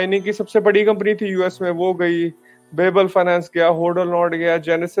साइंटिफिक जो माइनिंग की सबसे बड़ी कंपनी थी यूएस में वो गई, बेबल फाइनेंस गया, होडल नॉट गया,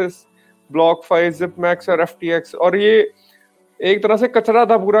 जेनेसिस, ब्लॉकफाई, जिपमैक्स और FTX। और ये एक तरह से कचरा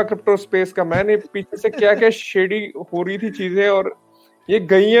था पूरा क्रिप्टो स्पेस का। मैंने पीछे से क्या क्या शेडी हो रही थी चीजें, और ये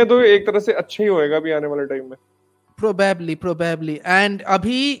गई है तो एक तरह से अच्छा ही होएगा भी आने वाले टाइम में। प्रोबेबली एंड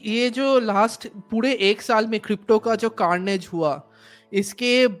अभी ये जो लास्ट पूरे 1 साल में क्रिप्टो का जो कार्नेज हुआ,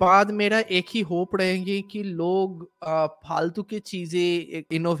 इसके बाद मेरा एक ही होप रहेगी कि लोग फालतू की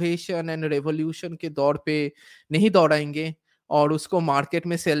चीजें इनोवेशन एंड रेवोल्यूशन के दौर पे नहीं दौड़ाएंगे और उसको मार्केट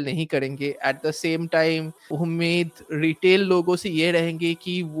में सेल नहीं करेंगे। एट द सेम टाइम उम्मीद रिटेल लोगों से ये रहेंगे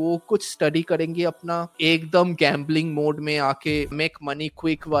कि वो कुछ स्टडी करेंगे अपना, एकदम गैम्बलिंग मोड में आके मेक मनी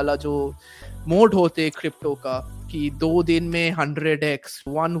क्विक वाला जो मोड होते क्रिप्टो का, कि 2 दिन में 100x,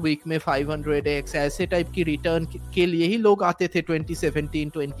 1 वीक में 500x, ऐसे टाइप की रिटर्न के लिए ही लोग आते थे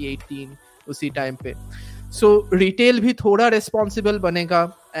 2017 2018 उसी टाइम पे। सो रिटेल भी थोड़ा रिस्पॉन्सिबल बनेगा,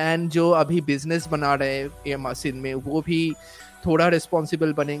 एंड जो अभी बिजनेस बना रहे हैं ये मशीन में वो भी थोड़ा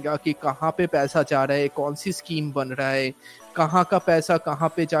रिस्पॉन्सिबल बनेगा कि कहाँ पे पैसा जा रहा है, कौन सी स्कीम बन रहा है, कहाँ का पैसा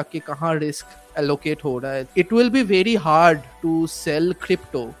कहाँ पे जाके कहाँ रिस्क एलोकेट हो रहा है। It will be very hard to sell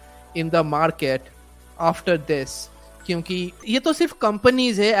crypto in the market after this, क्योंकि ये तो सिर्फ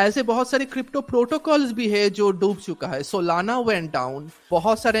कंपनीज है, ऐसे बहुत सारे क्रिप्टो प्रोटोकॉल्स भी है जो डूब चुका है। सोलाना वेंट डाउन,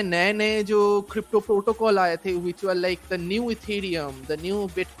 बहुत सारे नए नए जो क्रिप्टो प्रोटोकॉल आए थे which were like the new Ethereum, the new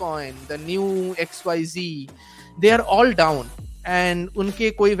Bitcoin, the new XYZ, they are all down and उनके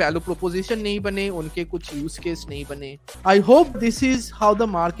कोई वैल्यू प्रोपोजिशन नहीं बने, उनके कुछ यूज केस नहीं बने। I hope this is how the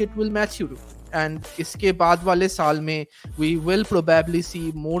market will mature, and इसके बाद वाले साल में we will probably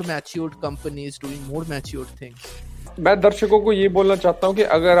see more matured companies doing more matured things. मैं दर्शकों को ये बोलना चाहता हूँ कि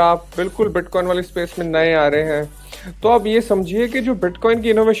अगर आप बिल्कुल बिटकॉइन वाली स्पेस में नए आ रहे हैं तो आप ये समझिए कि जो बिटकॉइन की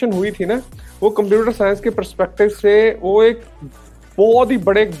इनोवेशन हुई थी ना, वो कंप्यूटर साइंस के पर्सपेक्टिव से वो एक बहुत ही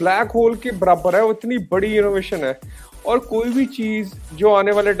बड़े ब्लैक होल के बराबर है। वो इतनी बड़ी इनोवेशन है, और कोई भी चीज जो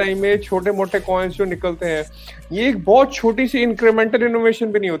आने वाले टाइम में छोटे मोटे कॉइन्स जो निकलते हैं, ये एक बहुत छोटी सी इंक्रीमेंटल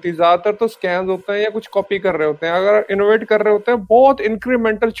इनोवेशन भी नहीं होती। ज्यादातर तो स्कैम्स होते हैं या कुछ कॉपी कर रहे होते हैं। अगर इनोवेट कर रहे होते हैं बहुत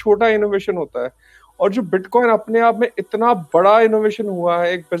इंक्रीमेंटल छोटा इनोवेशन होता है। और जो बिटकॉइन अपने आप में इतना बड़ा इनोवेशन हुआ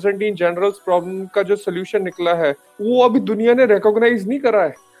है, एक byzantine generals प्रॉब्लम का जो सोल्यूशन निकला है, वो अभी दुनिया ने रिकॉग्नाइज नहीं करा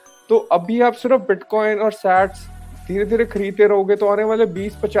है। तो अभी आप सिर्फ बिटकॉइन और सैट्स धीरे धीरे खरीदते रहोगे तो आने वाले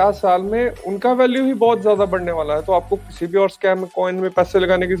 20-50 साल में उनका वैल्यू ही बहुत ज्यादा बढ़ने वाला है। तो आपको किसी भी और स्कैम कॉइन में पैसे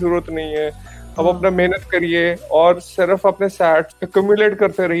लगाने की जरूरत नहीं है। अब अपना मेहनत करिए और सिर्फ अपने सैट्स एक्यूमुलेट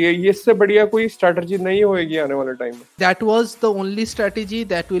करते रहिए, ये इससे बढ़िया कोई स्ट्रेटजी नहीं होएगी आने वाले टाइम में। That was the only strategy,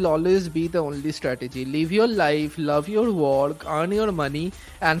 that will always be the only strategy. Live your life, love your work, earn your money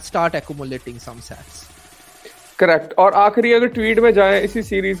and start accumulating some sats. Correct. और आखिरी अगर ट्वीट में जाए इसी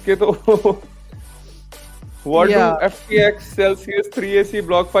सीरीज के तो What do FTX, Celsius, 3AC,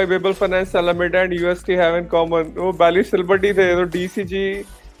 BlockFi, Babel Finance, Alameda and UST have in common? वो बैली सिल्बर्टी थे, तो DCG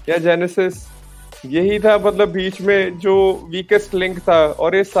या जेनेसिस यही था, मतलब बीच में जो वीकेस्ट लिंक था,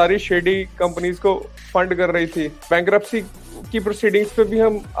 और ये सारी शेडी कंपनीज को फंड कर रही थी। बैंक्रप्सी की प्रोसीडिंग्स पे भी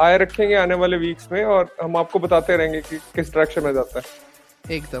हम आए रखेंगे आने वाले वीक्स में, और हम आपको बताते रहेंगे कि किस डायरेक्शन में जाता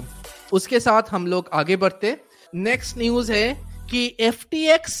है। एकदम। उसके साथ हम लोग आगे बढ़ते। नेक्स्ट न्यूज है कि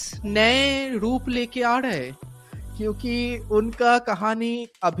FTX नए रूप लेके आ रहे हैं, क्योंकि उनका कहानी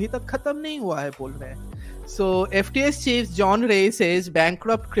अभी तक खत्म नहीं हुआ है, बोल रहे हैं। So FTX chief John Ray says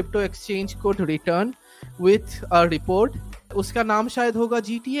bankrupt crypto exchange could return with a report. उसका नाम शायद होगा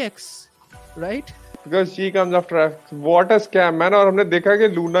GTX, right? Because G comes after F. What a scam, man। और हमने देखा कि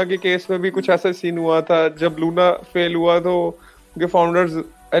लूना के केस में भी कुछ ऐसा सीन हुआ था। जब लूना फेल हुआ तो उनके फाउंडर्स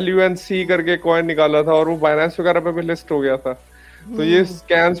LUNC करके कॉइन निकाला था, और वो बाइनेंस वगैरह पे भी लिस्ट हो गया था। तो ये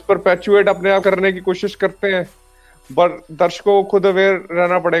स्कैम्स परपेचुएट अपने आप करने की कोशिश करते हैं, पर दर्शकों को खुद अवेयर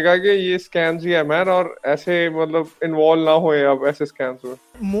रहना पड़ेगा कि ये स्कैम्स ही है, मैन, और ऐसे मतलब इन्वॉल्व ना होए अब ऐसे स्कैम्स में।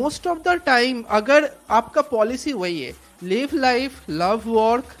 मोस्ट ऑफ द टाइम अगर आपका पॉलिसी वही है, live life, love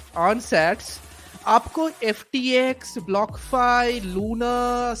work, earn sats, आपको FTX, BlockFi,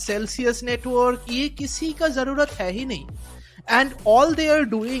 Luna, Celsius network, ये किसी का जरूरत है ही नहीं। And all they are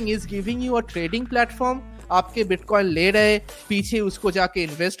doing is giving you a trading platform. आपके बिटकॉइन ले रहे, पीछे उसको जाके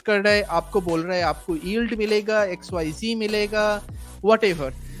इन्वेस्ट कर रहे, आपको बोल रहे आपको यील्ड मिलेगा, XYZ मिलेगा, whatever.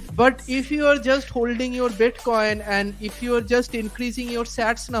 But if you are just holding your Bitcoin and if you are just increasing your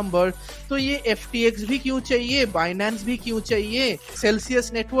sats number, तो ये FTX भी क्यों चाहिए, Binance भी क्यों चाहिए,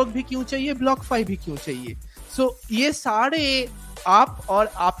 Celsius Network भी क्यों चाहिए, BlockFi भी क्यों चाहिए? So ये सारे आप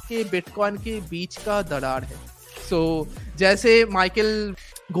और आपके बिटकॉइन के बीच का दरार है। So जैसे माइकल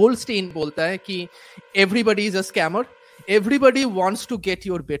गोल्डस्टीन बोलता है कि everybody is a scammer, everybody wants to get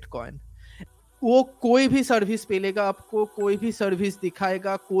your bitcoin. वो कोई भी सर्विस पेलेगा आपको, कोई भी सर्विस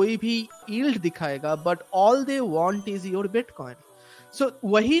दिखाएगा, कोई भी यील्ड दिखाएगा, but all they want is your bitcoin. सो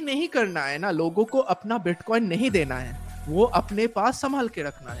वही नहीं करना है ना, लोगों को अपना बिटकॉइन नहीं देना है, वो अपने पास संभाल के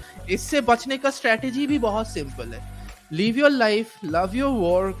रखना है। इससे बचने का स्ट्रेटेजी भी बहुत सिंपल है, live your life, love your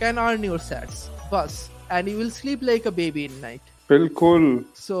work and earn your SATS, बस, and you will sleep like a baby in night. बिल्कुल।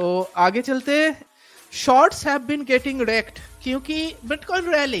 So आगे चलते। Shorts have been getting rect क्योंकि बिटकॉइन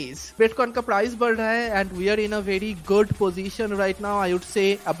रैलीज, बिटकॉइन का प्राइस बढ़ रहा है and we are in a very good position right now. I would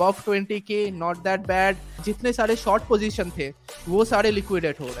say above 20K, not that bad. जितने सारे शॉर्ट पोजीशन थे वो सारे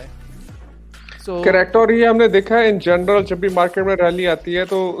लिक्विडेट हो रहे हैं। करेक्ट। और ये हमने देखा है इन जनरल, जब भी मार्केट में रैली आती है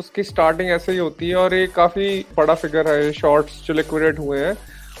तो उसकी स्टार्टिंग ऐसे ही होती है, और ये काफी बड़ा फिगर है शॉर्ट्स जो लिक्विडेट हुए हैं।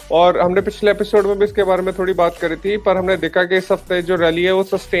 और हमने पिछले एपिसोड में भी इसके बारे में थोड़ी बात करी थी, पर हमने देखा कि इस हफ्ते जो रैली है वो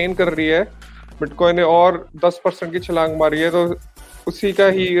सस्टेन कर रही है, बिटकॉइन ने और 10% की छलांग मारी है, तो उसी का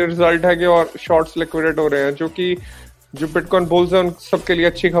ही रिजल्ट है कि और शॉर्ट्स लिक्विडेट हो रहे हैं, जो कि जो बिटकॉइन बुल्स हैं उन सबके लिए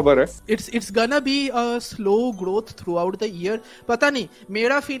अच्छी खबर है। It's gonna be a slow growth throughout the year. पता नहीं,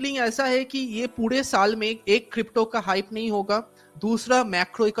 मेरा फीलिंग ऐसा है कि ये पूरे साल में एक क्रिप्टो का हाइप नहीं होगा, दूसरा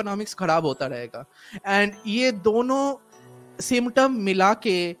मैक्रो इकोनॉमिक्स खराब होता रहेगा, एंड ये दोनों सिम्टम मिला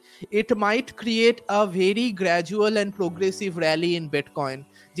के it might create a very gradual and progressive rally in Bitcoin.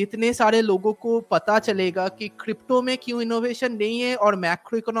 जितने सारे लोगों को पता चलेगा कि क्रिप्टो में क्यों इनोवेशन नहीं है और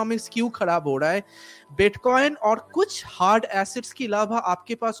मैक्रो इकोनॉमिक्स क्यों खराब हो रहा है, बिटकॉइन और कुछ हार्ड एसेट्स के अलावा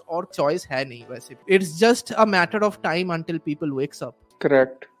आपके पास और चॉइस है नहीं। वैसे it's just a matter of time until people wakes up.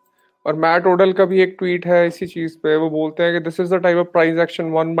 Correct. और मैट ओडल का भी एक ट्वीट है इसी चीज पे, वो बोलते हैं कि this is the type of price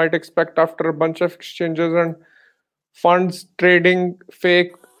action one might expect after a bunch of exchanges and funds trading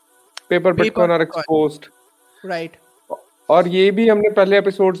fake paper Bitcoin are exposed. Right. और ये भी हमने पहले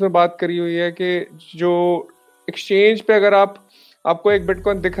एपिसोड्स में बात करी हुई है कि जो एक्सचेंज पे अगर आपको एक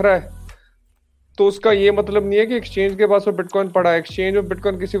बिटकॉइन दिख रहा है तो उसका ये मतलब नहीं है कि एक्सचेंज के पास वो बिटकॉइन पड़ा है। एक्सचेंज में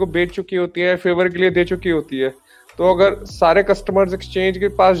बिटकॉइन किसी को बेच चुकी होती है, फेवर के लिए दे चुकी होती है। तो अगर सारे कस्टमर्स एक्सचेंज के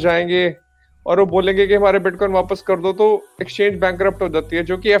पास जाएंगे और वो बोलेंगे कि हमारे बिटकॉइन वापस कर दो, तो एक्सचेंज बैंकरप्ट हो जाती है,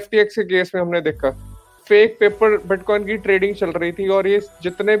 जो कि FTX के केस में हमने देखा। फेक पेपर बिटकॉइन की ट्रेडिंग चल रही थी, और ये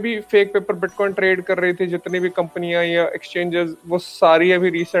जितने भी फेक पेपर बिटकॉइन ट्रेड कर रही थी, जितनी भी कंपनियां या एक्सचेंजेस, वो सारी अभी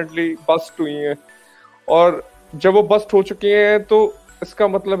रिसेंटली बस्ट हुई हैं। और जब वो बस्ट हो चुकी हैं तो इसका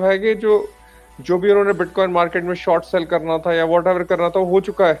मतलब है कि जो भी उन्होंने बिटकॉइन मार्केट में शॉर्ट सेल करना था या व्हाटएवर करना था वो हो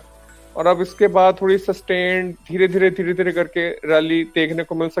चुका है। और अब इसके बाद थोड़ी सस्टेन धीरे धीरे करके रैली देखने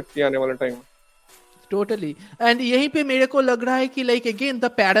को मिल सकती है आने वाले टाइम में। Totally. And यहीं पे मेरे को लग रहा है कि like again the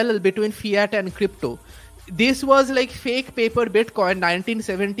parallel between fiat and crypto. This was like fake paper Bitcoin.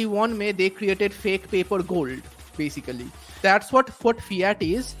 1971 में they created fake paper gold basically. That's what fiat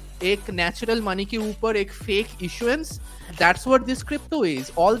is. एक natural money के ऊपर एक fake issuance. That's what this crypto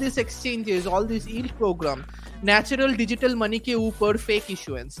is. All these exchanges, all this yield program, natural digital money के ऊपर fake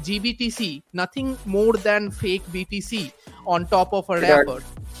issuance. GBTC, nothing more than fake BTC on top of a wrapper.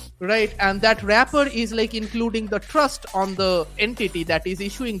 Right, and that wrapper is like including the trust on the entity that is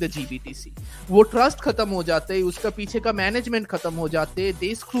issuing the GBTC. वो trust खत्म हो जाते हैं, उसका पीछे का management खत्म हो जाते हैं,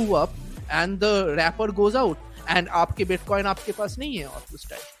 they screw up and the wrapper goes out and आपके Bitcoin आपके पास नहीं है और उस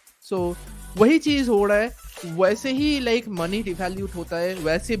टाइम. So वही चीज हो रहा है. वैसे ही like money devalued होता है,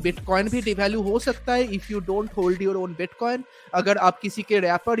 वैसे Bitcoin भी devalue हो सकता है if you don't hold your own Bitcoin. अगर आप किसी के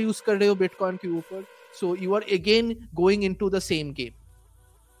wrapper use कर रहे हो Bitcoin के ऊपर, so you are again going into the same game.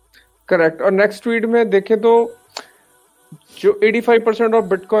 Correct. और नेक्स्ट ट्वीट में देखें तो जो 85% ऑफ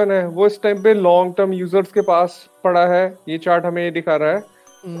बिटकॉइन है वो इस टाइम पे लॉन्ग टर्म यूजर्स के पास पड़ा है. ये चार्ट हमें ये दिखा रहा है.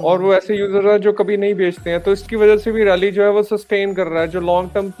 और वो ऐसे यूजर है जो कभी नहीं बेचते हैं, तो इसकी वजह से भी रैली जो है वो सस्टेन कर रहा है. जो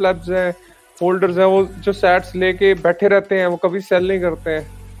लॉन्ग टर्म प्लेब्स हैं, होल्डर्स हैं, वो जो सैट्स लेके बैठे रहते हैं, वो कभी सेल नहीं करते हैं.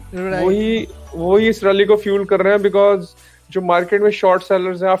 वही इस रैली को फ्यूल कर रहे हैं. बिकॉज जो मार्केट में शॉर्ट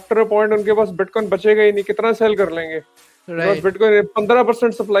सेलर्स हैं, आफ्टर अ पॉइंट उनके पास बिटकॉइन बचेगा ही नहीं. कितना सेल कर लेंगे? बिटकॉइन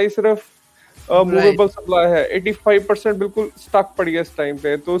 15% सप्लाई सिर्फ मूवेबल सप्लाई है. 85% बिल्कुल स्टक पड़ी है इस टाइम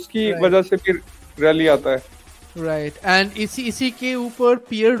पे, तो उसकी वजह से फिर रैली आता है. राइट. एंड इसी के ऊपर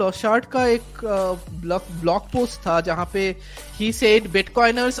पियर डॉशार्ट का एक ब्लॉग पोस्ट था जहां पे he said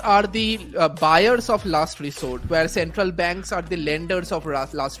bitcoiners are the buyers of last resort where central banks are the lenders of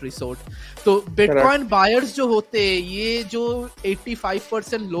last resort. तो बिटकॉइन बायर्स जो होते हैं, ये जो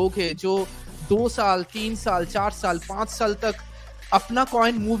 85% लोग हैं जो 2 साल 3 साल 4 साल 5 साल तक अपना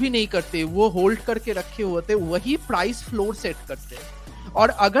कॉइन मूव ही नहीं करते, वो होल्ड करके रखे होते, वही प्राइस फ्लोर सेट करते हैं. और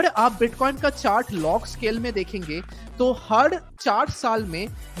अगर आप बिटकॉइन का चार्ट लॉग स्केल में देखेंगे तो हर 4 साल में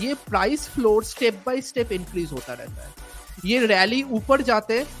ये price floor step by step increase होता रहता है. ये रैली ऊपर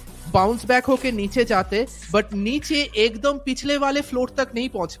जाते, बाउंस बैक होके नीचे जाते, बट नीचे एकदम पिछले वाले फ्लोर तक नहीं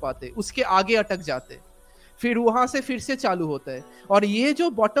पहुंच पाते, उसके आगे अटक जाते, फिर वहां से फिर से चालू होता है. और ये जो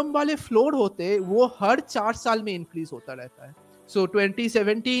बॉटम वाले फ्लोर होते हैं वो हर 4 साल में इंक्रीज होता रहता है. सो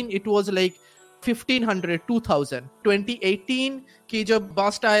 2017 इट वाज लाइक 1500 2000. 2018 की जब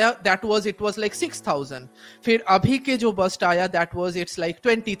बस्ट आया इट वाज लाइक 6000. फिर अभी के जो बस्ट आया इट्स लाइक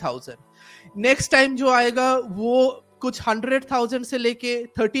 20000. नेक्स्ट टाइम जो आएगा वो कुछ 100,000 से लेके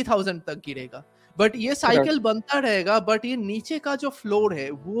 30,000 तक गिरेगा. बट ये साइकिल बनता रहेगा. बट ये नीचे का जो फ्लोर है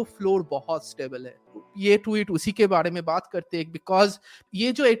वो फ्लोर बहुत स्टेबल है. ये ट्वीट उसी के बारे में बात करते हैं, बिकॉज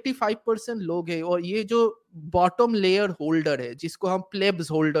ये जो 85% लोग हैं और ये जो बॉटम लेयर होल्डर है जिसको हम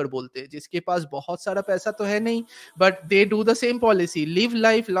प्लेब्स होल्डर बोलते हैं, जिसके पास बहुत सारा पैसा तो है नहीं, but they do the same policy, live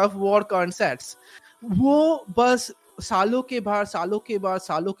life love work earn sats. वो बस सालों के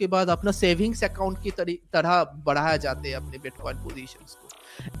बाद अपना सेविंग्स अकाउंट की तरह बढ़ाया जाते हैं अपने बिटकॉइन पोजीशंस को.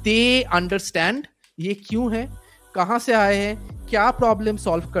 दे अंडरस्टैंड ये क्यों है, कहां से आए हैं, क्या प्रॉब्लम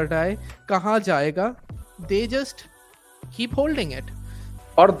सॉल्व कर रहा है, कहां जाएगा. They just keep holding it.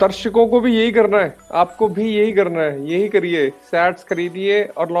 और दर्शकों को भी यही करना है, आपको भी यही करना है. यही करिए, सैट्स खरीदिए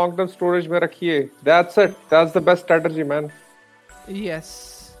और लॉन्ग टर्म स्टोरेज में रखिए. That's it, that's the best strategy man. Yes.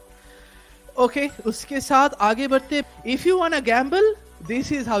 Okay, उसके साथ आगे बढ़ते. If you want to gamble,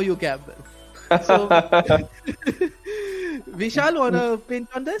 this is how you gamble. Vishal want to pinch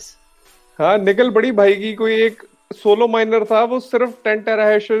on this? हाँ, निकल बड़ी भाई की कोई एक सोलो माइनर था, वो सिर्फ 10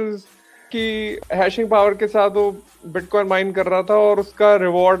 टेराहैशेस की हैशिंग पावर के साथ वो बिटकॉइन माइन कर रहा था. और उसका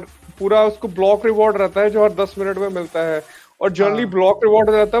रिवॉर्ड पूरा, उसको ब्लॉक रिवॉर्ड रहता है जो हर 10 मिनट में मिलता है. और जनरली ब्लॉक रिवॉर्ड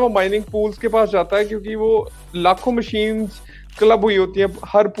रहता है वो माइनिंग पूल्स के पास जाता है, क्योंकि वो लाखों मशीन्स क्लब हुई होती है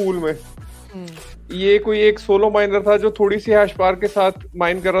हर पूल में. ये कोई एक सोलो माइनर था जो थोड़ी सी हैश पावर के साथ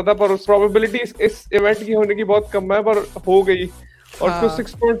माइन कर रहा था, पर उस प्रोबेबिलिटी इस इवेंट की होने की बहुत कम है, पर हो गई. और उसको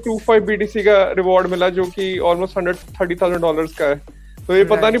 6.25 BTC का रिवॉर्ड मिला, जो कि ऑलमोस्ट $130,000 का है. तो ये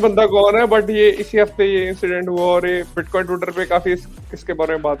पता नहीं बंदा कौन है, बट ये इसी हफ्ते ये इंसिडेंट हुआ और ये बिटकॉइन ट्विटर पे काफी इसके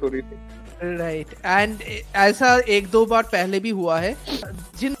बारे में बात हो रही थी. राइट. एंड ऐसा 1-2 बार पहले भी हुआ है.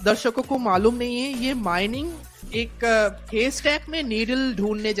 जिन दर्शकों को मालूम नहीं है, ये माइनिंग एक हेस्टैक में नीडल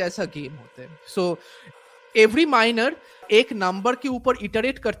ढूंढने जैसा गेम होता है. सो एवरी माइनर एक नंबर के ऊपर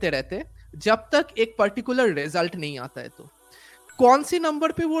इटरेट करते रहते हैं जब तक एक पर्टिकुलर रिजल्ट नहीं आता है. तो कौन सी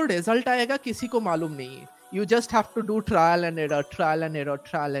नंबर पे वो रिजल्ट आएगा किसी को मालूम नहीं है. You just have to do trial and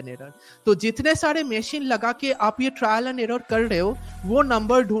error. तो जितने सारे मशीन लगा के आप ये ट्रायल एंड एरर कर रहे हो, वो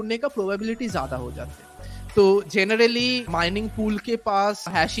नंबर ढूंढने का प्रोबेबिलिटी ज्यादा हो जाते हैं. तो जनरली माइनिंग पूल के पास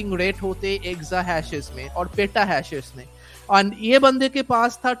हैशिंग रेट होते एक्सा हैशेस में और पेटा हैशेस में, और ये बंदे के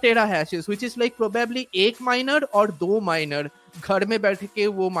पास था टेरा hashes, which is like probably एक माइनर और 2 माइनर घर में बैठ के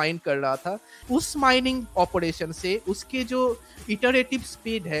वो माइन कर रहा था। उस माइनिंग ऑपरेशन से उसके जो इटरेटिव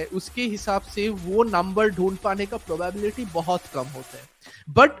स्पीड है उसके हिसाब से वो नंबर ढूंढ पाने का प्रोबेबिलिटी बहुत कम होता है,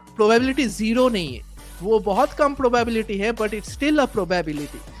 बट प्रोबेबिलिटी जीरो नहीं है, वो बहुत कम प्रोबेबिलिटी है, but it's still a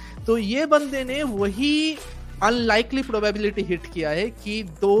probability. तो ये बंदे ने वही अनलाइकली प्रोबेबिलिटी हिट किया है कि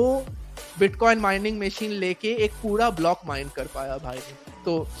 2 बिटकॉइन माइनिंग मशीन लेके एक पूरा ब्लॉक माइन कर पाया भाई ने।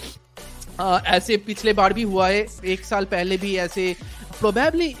 तो ऐसे पिछले बार भी हुआ है, 1 साल पहले भी ऐसे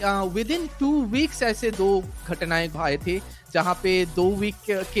प्रोबेबली विद इन 2 वीक्स ऐसे 2 घटनाएं भाई थे जहां पे 2 वीक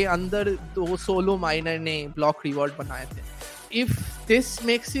के अंदर 2 सोलो माइनर ने ब्लॉक रिवॉर्ड बनाए थे। If this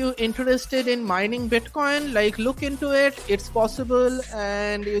makes you interested in mining Bitcoin, like look into it, it's possible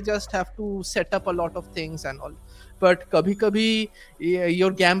and you just have to set up a lot of things and all. But kabhi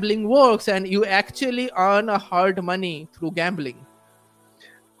your gambling works and you actually earn a hard money through gambling.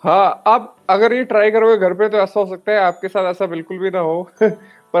 हाँ, आप अगर ये try करोगे घर पे तो ऐसा हो सकता है आपके साथ ऐसा बिल्कुल भी ना हो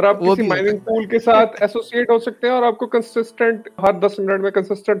पर आप किसी माइनिंग पूल के साथ एसोसिएट हो सकते हैं और आपको कंसिस्टेंट हर 10 मिनट में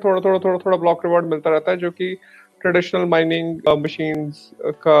कंसिस्टेंट थोड़ा ब्लॉक रिवॉर्ड मिलता रहता है, जो कि ट्रेडिशनल माइनिंग मशीन्स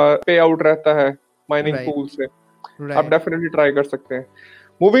का पे आउट रहता है माइनिंग पूल से। आप डेफिनेटली ट्राई कर सकते हैं।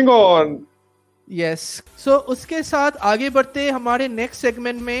 Moving on. यस, सो उसके साथ आगे बढ़ते हमारे नेक्स्ट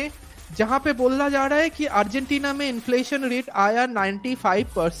सेगमेंट में, जहां पे बोला जा रहा है कि अर्जेंटीना में इन्फ्लेशन रेट आया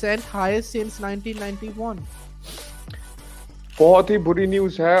 95% हाईएस्ट सिंस 1991। बहुत ही बुरी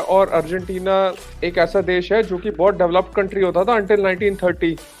न्यूज है, और अर्जेंटीना एक ऐसा देश है जो कि बहुत डेवलप्ड कंट्री होता था अंटिल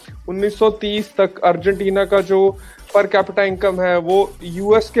 1930। 1930 तक अर्जेंटीना का जो पर कैपिटा इनकम है वो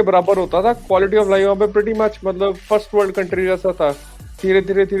यूएस के बराबर होता था। क्वालिटी ऑफ लाइफ वहाँ पे प्रीटी मच मतलब फर्स्ट वर्ल्ड कंट्री जैसा था। धीरे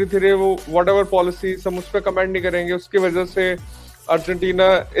धीरे वो व्हाटएवर पॉलिसी हम उस पर कमेंट नहीं करेंगे, उसकी वजह से अर्जेंटीना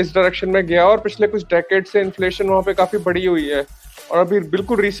इस डायरेक्शन में गया और पिछले कुछ डेकेड से इन्फ्लेशन वहाँ पे काफी बढ़ी हुई है, और अभी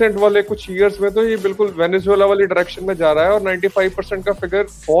बिल्कुल रिसेंट वाले कुछ ईयर्स में तो ये बिल्कुल वेनेजुएला वाली डायरेक्शन में जा रहा है। और 95% का फिगर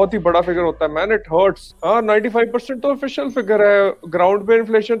बहुत ही बड़ा फिगर होता है मैन, इट हर्ट्स। हाँ, 95% तो ऑफिशियल फिगर है, ग्राउंड पे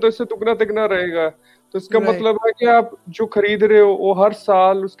इन्फ्लेशन तो इससे दुगना तिगना रहेगा। तो इसका मतलब है कि आप जो खरीद रहे हो वो हर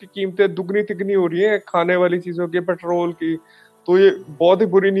साल उसकी कीमतें दुगनी तिगनी हो रही है, खाने वाली चीजों की, पेट्रोल की। तो ये बहुत ही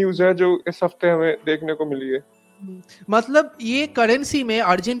बुरी न्यूज है जो इस हफ्ते हमें देखने को मिली है। मतलब ये करेंसी में,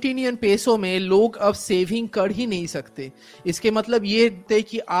 अर्जेंटीनियन पेसो में लोग अब सेविंग कर ही नहीं सकते। इसके मतलब ये थे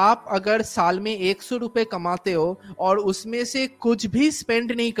कि आप अगर साल में 100 रुपए कमाते हो और उसमें से कुछ भी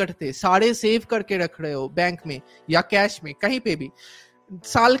स्पेंड नहीं करते, सारे सेव करके रख रहे हो बैंक में या कैश में कहीं पे भी,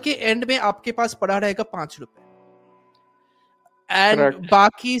 साल के एंड में आपके पास पड़ा रहेगा 5 रुपए, एंड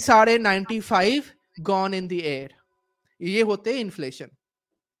बाकी सारे 95 गॉन इन द एयर। ये होते इन्फ्लेशन।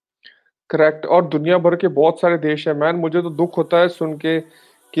 करेक्ट। और दुनिया भर के बहुत सारे देश है मैन, मुझे तो दुख होता है सुन के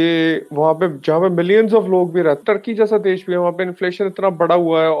कि वहां पे जहाँ पे मिलियंस ऑफ लोग भी रहते, टर्की जैसा देश भी है, वहां पे इन्फ्लेशन इतना बढ़ा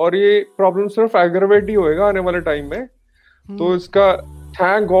हुआ है और ये प्रॉब्लम सिर्फ एग्रेवेट ही होएगा आने वाले टाइम में। तो इसका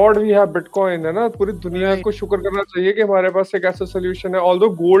thank God we have bitcoin, है ना। पूरी दुनिया को शुक्र करना चाहिए कि हमारे पास एक ऐसा सोल्यूशन है। ऑल्दो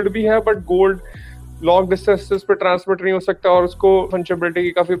गोल्ड भी है, बट गोल्ड लॉन्ग डिस्टेंसेस पे ट्रांसमिट नहीं हो सकता और उसको फंचेबिलिटी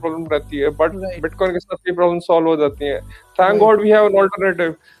की काफी प्रॉब्लम रहती है, बट बिटकॉइन के साथ ये प्रॉब्लम सॉल्व हो जाती है। Thank God we have an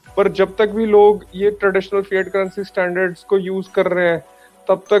alternative. पर जब तक भी लोग ये ट्रेडिशनल फिएट करेंसी स्टैंडर्ड्स को यूज कर रहे हैं,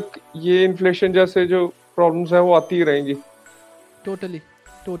 तब तक ये इन्फ्लेशन जैसे जो प्रॉब्लम्स हैं वो आती ही रहेंगी।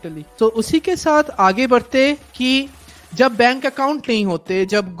 टोटली। तो उसी के साथ आगे बढ़ते कि जब बैंक अकाउंट नहीं होते,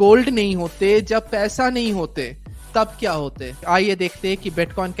 जब गोल्ड नहीं होते, जब पैसा नहीं होते, तब क्या होते। आइए देखते हैं कि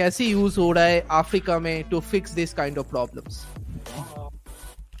बिटकॉइन कैसे यूज हो रहा है अफ्रीका में to fix this kind of problems.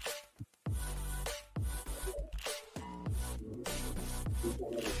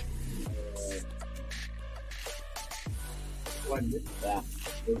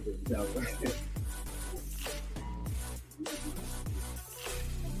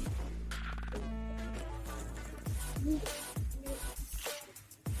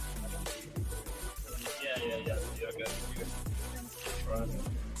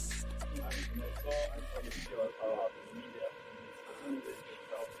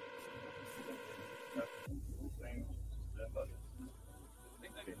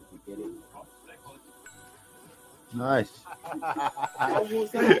 Nice.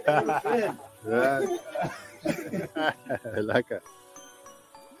 I like it.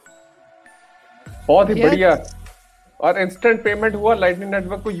 बहुत ही बढ़िया। और इंस्टेंट पेमेंट हुआ लाइटनिंग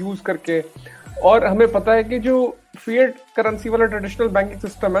नेटवर्क को यूज करके। और हमें पता है कि जो फिएट करेंसी वाला ट्रेडिशनल बैंकिंग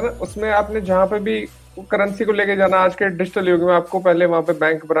सिस्टम है ना, उसमें आपने जहाँ पे भी करेंसी को लेके जाना, आज के डिजिटल युग में आपको पहले वहां पे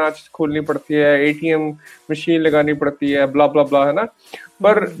बैंक ब्रांच खोलनी पड़ती है, एटीएम मशीन लगानी पड़ती है, ब्ला ब्ला ब्ला, है ना।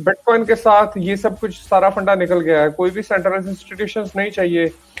 पर बिटकॉइन के साथ ये सब कुछ सारा फंडा निकल गया है, कोई भी सेंट्रलाइज्ड इंस्टीट्यूशंस नहीं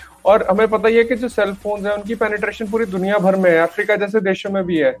चाहिए। और हमें पता ही है कि जो सेल फोन है उनकी पेनिट्रेशन पूरी दुनिया भर में है, अफ्रीका जैसे देशों में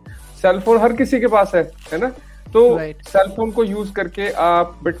भी है, सेल फोन हर किसी के पास है ना। तो सेल फोन को यूज करके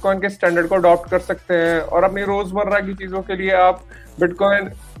आप बिटकॉइन के स्टैंडर्ड को अडॉप्ट कर सकते हैं और अपनी रोजमर्रा की चीजों के लिए आप बिटकॉइन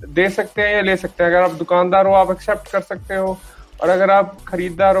दे सकते हैं या ले सकते हैं। अगर आप दुकानदार हो आप एक्सेप्ट कर सकते हो, और अगर आप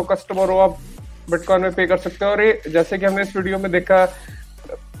खरीदार हो, कस्टमर हो, आप बिटकॉइन में पे कर सकते हो। और ये जैसे कि हमने इस वीडियो में देखा,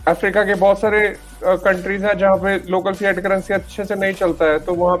 अफ्रीका के बहुत सारे कंट्रीज हैं जहाँ पे लोकल फिएट करेंसी अच्छे से नहीं चलता है,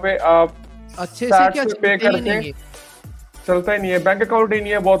 तो वहाँ पे आप अच्छे से क्या पे करके चलता ही नहीं है, बैंक अकाउंट ही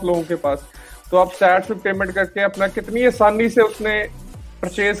नहीं है बहुत लोगों के पास, तो आप सैट से पेमेंट करके अपना कितनी आसानी से उसने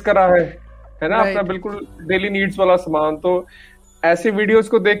परचेज करा है ना, अपना बिल्कुल डेली नीड्स वाला सामान। तो ऐसे वीडियोस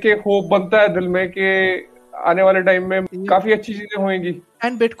को देख के होप बनता है दिल में कि आने वाले टाइम में काफी अच्छी चीजें होंगी।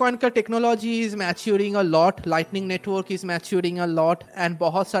 एंड बिटकॉइन का technology is maturing a lot, lightning network is maturing a lot, and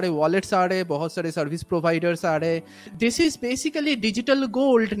बहुत सारे वॉलेट्स आ रहे हैं, बहुत सारे सर्विस प्रोवाइडर्स आ रहे हैं। This is basically digital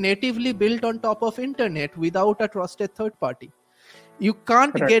gold natively built on top of internet without a trusted third party. You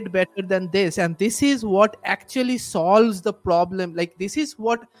can't get better than this, and this is what actually solves the problem. Like this is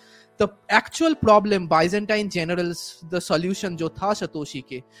what the actual problem Byzantine generals, the solution जो था Satoshi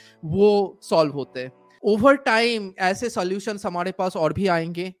के, वो solve होते हैं. Over time ऐसे solutions हमारे पास और भी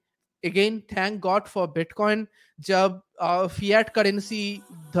आएंगे. Again, thank God for Bitcoin. जब फिएट करेंसी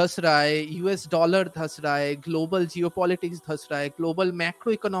धस रहा है, यूएस डॉलर धस रहा है, ग्लोबल जियोपॉलिटिक्स धस रहा है, ग्लोबल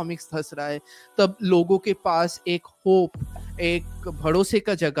मैक्रो इकोनॉमिक्स धस रहा है, तब लोगों के पास एक होप, एक भरोसे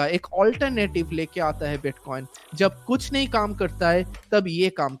का जगह, एक ऑल्टरनेटिव लेके आता है बिटकॉइन। जब कुछ नहीं काम करता है तब ये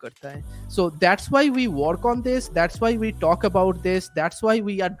काम करता है। So that's why we work on this, that's why we talk about this, that's why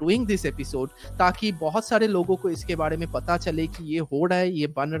we are doing this episode, ताकि बहुत सारे लोगों को इसके बारे में पता चले कि ये हो रहा है, ये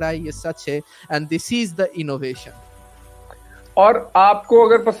बन रहा है, ये सच है, and this is the innovation. और आपको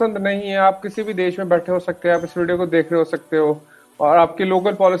अगर पसंद नहीं है, आप किसी भी देश में बैठे हो सकते हैं, आप इस वीडियो को देख रहे हो सकते हो, और आपकी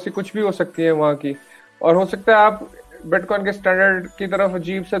लोकल पॉलिसी कुछ भी हो सकती है वहाँ की, और हो सकता है आप बिटकॉइन के स्टैंडर्ड की तरफ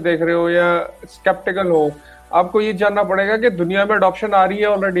अजीब से देख रहे हो या स्केप्टिकल हो। आपको ये जानना पड़ेगा कि दुनिया में अडॉप्शन आ रही है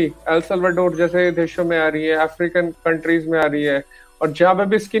ऑलरेडी, एल सल्वाडोर जैसे देशों में आ रही है, अफ्रीकन कंट्रीज में आ रही है, और जहाँ पे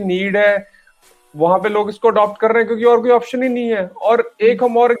भी इसकी नीड है वहां पे लोग इसको अडॉप्ट कर रहे हैं, क्योंकि और कोई ऑप्शन ही नहीं है। और एक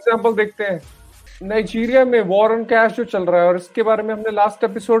हम और एग्जाम्पल देखते हैं, नाइजीरिया में वॉर ऑन कैश जो चल रहा है, और इसके बारे में हमने लास्ट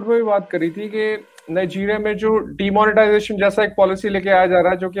एपिसोड में भी बात करी थी कि नाइजीरिया में जो डीमोनेटाइजेशन जैसा एक पॉलिसी लेके आया जा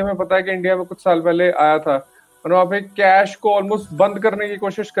रहा है, जो कि हमें पता है कि इंडिया में कुछ साल पहले आया था, और वहाँ पे कैश को ऑलमोस्ट बंद करने की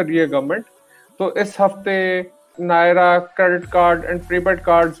कोशिश कर रही है गवर्नमेंट। तो इस हफ्ते naira credit card and prepaid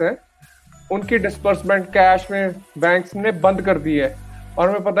cards हैं, उनकी डिस्बर्समेंट कैश में बैंक्स ने बंद कर दी है। और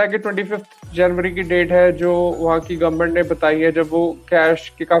हमें पता है कि 25 जनवरी की डेट है जो वहाँ की गवर्नमेंट ने बताई है, जब वो कैश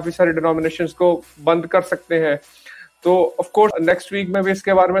के काफी सारे डिनोमिनेशंस को बंद कर सकते हैं। तो ऑफ कोर्स नेक्स्ट वीक में भी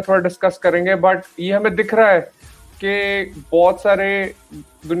इसके बारे में थोड़ा डिस्कस करेंगे, बट ये हमें दिख रहा है कि बहुत सारे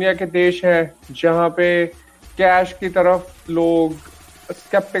दुनिया के देश हैं जहाँ पे कैश की तरफ लोग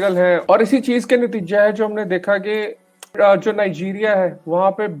स्केप्टिकल हैं, और इसी चीज के नतीजा है जो हमने देखा कि जो नाइजीरिया है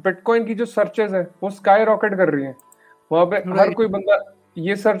वहाँ पे बिटकॉइन की जो सर्चेज है वो स्काई रॉकेट कर रही हैं। वहाँ पे हर कोई बंदा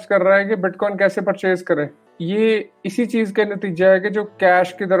ये सर्च कर रहा है कि बिटकॉइन कैसे परचेज करें। ये इसी चीज का नतीजा है कि जो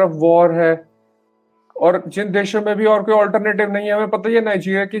कैश की तरफ वॉर है, और जिन देशों में भी और कोई ऑल्टरनेटिव नहीं है, हमें पता ही है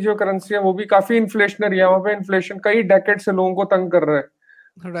नाइजीरिया की जो करेंसी है वो भी काफी इन्फ्लेशनरी है, वहाँ पे इन्फ्लेशन कई डेकेड से लोगों को तंग कर रहा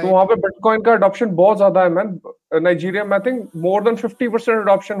है। तो वहाँ पे बिटकॉइन का अडॉप्शन बहुत ज्यादा है मैन। नाइजीरिया में I think more than 50%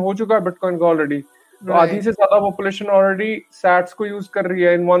 adoption हो चुका है बिटकॉइन का ऑलरेडी। तो आधी से ज्यादा पॉपुलेशन ऑलरेडी सैट्स को यूज कर रही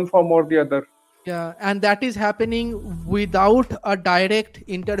है इन वन फॉर्म और the other. Yeah, and that is happening without a direct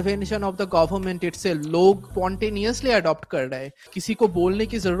intervention of the government itself. लोग spontaneously adopt कर रहे हैं, किसी को बोलने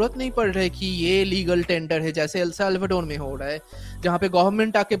की जरूरत नहीं पड़ रही है कि ये लीगल टेंडर है, जैसे एल साल्वाडोर में हो रहा है, जहाँ पे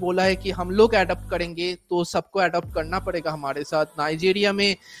गवर्नमेंट आके बोला है कि हम लोग अडॉप्ट करेंगे तो सबको अडॉप्ट करना पड़ेगा हमारे साथ। नाइजीरिया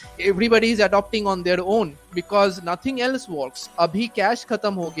में everybody is adopting on their own because nothing else works. अभी कैश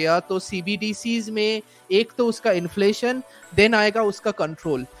खत्म हो गया तो CBDCs में एक तो उसका इन्फ्लेशन, देन आएगा उसका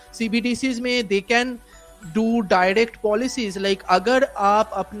कंट्रोल। CBDCs में they can do direct policies, like अगर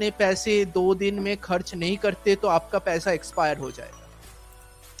आप अपने पैसे 2 दिन में खर्च नहीं करते तो आपका पैसा एक्सपायर हो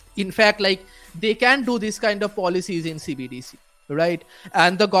जाएगा। In fact, like they can do this kind of policies in CBDC, right?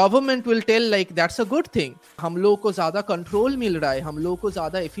 And the government will tell like that's a good thing. हम लोगों को ज्यादा कंट्रोल मिल रहा है, हम लोगों को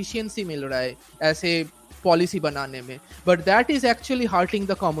ज्यादा एफिशिएंसी मिल रहा है ऐसे पॉलिसी बनाने में, but that is actually hurting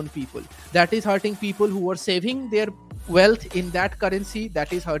the common people, that is hurting people who are saving their wealth in that currency,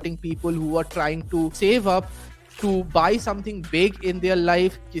 that is hurting people who are trying to save up to buy something big in their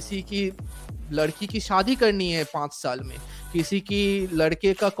life. किसी की लड़की की शादी करनी है 5 साल में, किसी की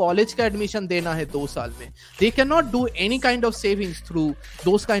लड़के का कॉलेज का एडमिशन देना है 2 साल में. They cannot do any kind of savings through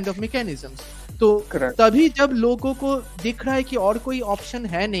those kind of mechanisms. तो तभी जब लोगों को दिख रहा है कि और कोई ऑप्शन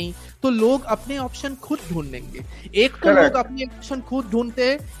है नहीं, तो लोग अपने ऑप्शन खुद ढूंढेंगे. एक तो लोग अपने ऑप्शन खुद ढूंढते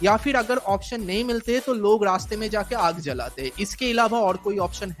हैं, या फिर अगर ऑप्शन नहीं मिलते तो लोग रास्ते में जाके आग जलाते हैं. इसके अलावा और कोई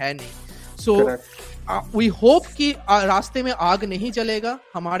ऑप्शन है नहीं. सो वी होप कि रास्ते में आग नहीं जलेगा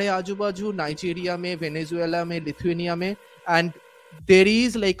हमारे आजू बाजू, नाइजीरिया में, वेनेजुएला में, लिथुआनिया में. And there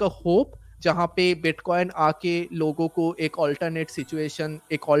is like a hope जहां पे बिटकॉइन आके लोगों को एक ऑल्टरनेट सिचुएशन,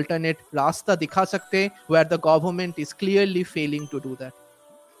 एक ऑल्टरनेट रास्ता दिखा सकते हैं, where the government is clearly failing to do that.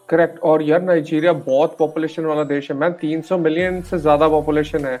 Correct. और यार नाइजीरिया बहुत पॉपुलेशन वाला देश है मैम, 300 मिलियन से ज्यादा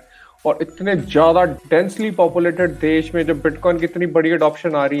पॉपुलेशन है, और इतने ज्यादा डेंसली पॉपुलेटेड देश में जब बिटकॉइन की इतनी बड़ी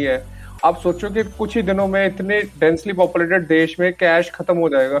अडॉप्शन आ रही है, आप सोचो कि कुछ ही दिनों में इतने डेंसली पॉपुलेटेड देश में कैश खत्म हो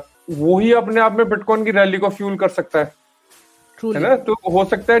जाएगा. वो ही अपने आप में बिटकॉइन की रैली को फ्यूल कर सकता है ना. तो हो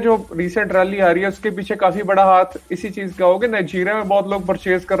सकता है जो रिसेंट रैली आ रही है उसके पीछे काफी बड़ा हाथ इसी चीज का होगा. नाइजीरिया में बहुत लोग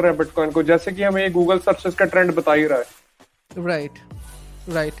परचेज कर रहे हैं बिटकॉइन को, जैसे कि हमें गूगल सर्चेस का ट्रेंड बता ही रहा है.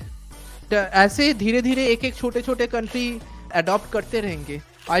 राइट. ऐसे धीरे धीरे एक एक छोटे छोटे कंट्री अडॉप्ट करते रहेंगे.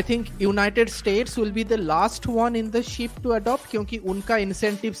 I think United States will be the last one in the ship to adopt, क्योंकि उनका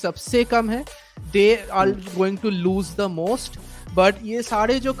इंसेंटिव सबसे कम है. They are going to lose the most. But ये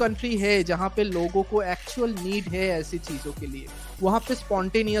सारे जो कंट्री है जहाँ पे लोगों को एक्चुअल नीड है ऐसी चीजों के लिए, वहाँ पे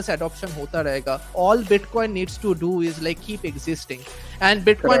स्पॉन्टेनियस एडॉप्शन होता रहेगा. All Bitcoin needs to do is like keep existing. And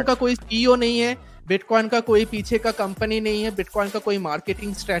Bitcoin का कोई सीईओ नहीं है, बिटकॉइन का कोई पीछे का कंपनी नहीं है, बिटकॉइन का कोई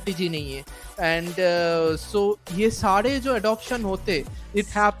मार्केटिंग स्ट्रेटेजी नहीं है. एंड सो ये सारे जो एडॉप्शन होते, it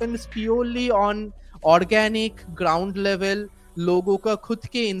happens purely on organic ground level, लोगों का खुद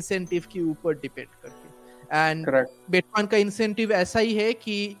के इंसेंटिव के ऊपर डिपेंड करके. एंड बिटकॉइन का इंसेंटिव ऐसा ही है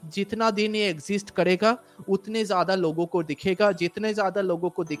कि जितना दिन ये एग्जिस्ट करेगा उतने ज्यादा लोगों को दिखेगा, जितने ज्यादा लोगों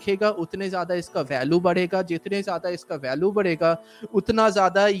को दिखेगा उतने ज्यादा इसका वैल्यू बढ़ेगा, जितने ज्यादा इसका वैल्यू बढ़ेगा उतना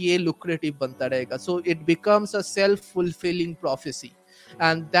ज्यादा ये लुक्रेटिव बनता रहेगा. So it becomes a self fulfilling prophecy,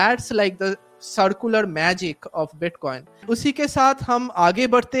 and that's like the circular magic of Bitcoin. उसी के साथ हम आगे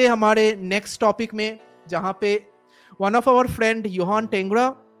बढ़ते हमारे नेक्स्ट टॉपिक में, जहाँ पे one of our friend Yohan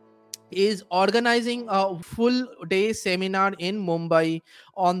Tengra is organizing a full day seminar in Mumbai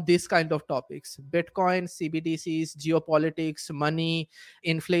on this kind of topics: Bitcoin, CBDCs, geopolitics, money,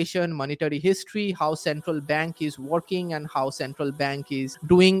 inflation, monetary history, how central bank is working and how central bank is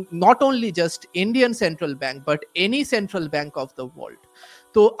doing, not only just Indian central bank but any central bank of the world.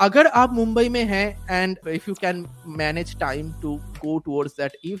 तो अगर आप मुंबई में हैं and if you can manage time to go towards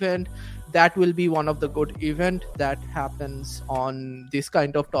that event, that will be one of the good event that happens on this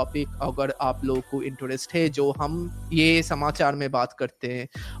kind of topic. अगर आप लोगों को interest है, जो हम ये समाचार में बात करते हैं,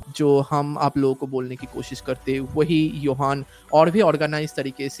 जो हम आप लोगों को बोलने की कोशिश करते हैं, वही योहान और भी ऑर्गेनाइज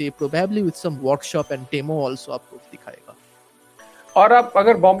तरीके से probably with some workshop and demo also आपको दिखाएगा. और आप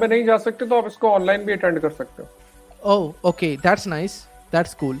अगर बॉम्बे नहीं जा सकते तो आप इसको ऑनलाइन भी अटेंड कर सकते हो. Oh, okay, that's nice.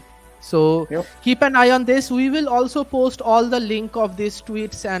 That's cool. So keep an eye on this. We will also post all the link of these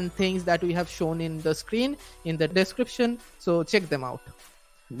tweets and things that we have shown in the screen in the description. So check them out.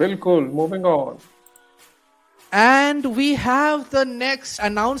 Bilkul. Moving on. And we have the next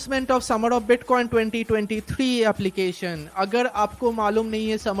announcement of Summer of Bitcoin 2023 application. अगर आपको मालूम नहीं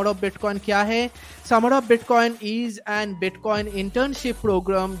है Summer of Bitcoin क्या है, Summer of Bitcoin is an Bitcoin internship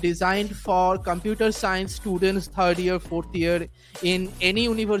program designed for computer science students 3rd year, 4th year in any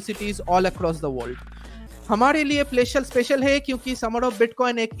universities all across the world. हमारे लिए special है क्योंकि Summer of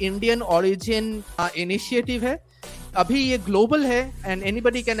Bitcoin एक Indian origin initiative है. अभी ये global है and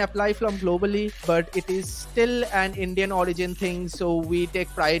anybody can apply from globally, but it is still an Indian origin thing, so we take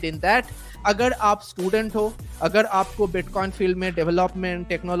pride in that. अगर आप स्टूडेंट हो, अगर आपको बिटकॉइन फील्ड में डेवलपमेंट,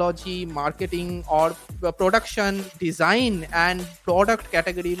 टेक्नोलॉजी, मार्केटिंग और production, design and product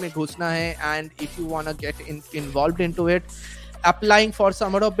category में घुसना है, and if you want to get involved into it, applying for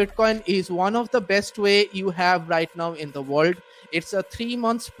Summer of Bitcoin is one of the best way you have right now in the world. It's a 3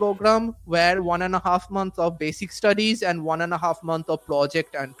 months program where 1.5 months of basic studies and 1.5 months of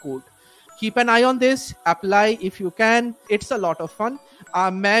project and code. Keep an eye on this. Apply if you can. It's a lot of fun.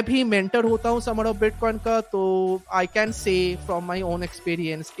 मैं भी mentor होता हूँ Summer of Bitcoin का, तो I can say from my own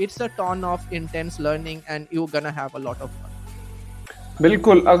experience, it's a ton of intense learning and you're gonna have a lot of fun.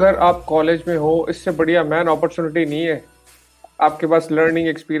 बिल्कुल. अगर आप college में हो, इससे बढ़िया मैन अपॉर्चुनिटी नहीं है आपके पास लर्निंग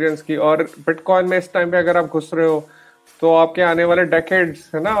एक्सपीरियंस की. और बिटकॉइन में इस टाइम पे अगर आप घुस रहे हो तो आपके आने वाले डेकेड्स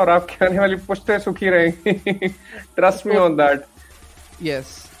है ना, और आपके आने वाली पुश्तें सुखी रहेंगी. Trust me on that. Yes,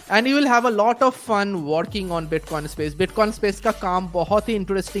 and you will have a lot of fun working on Bitcoin space. Bitcoin space का काम बहुत ही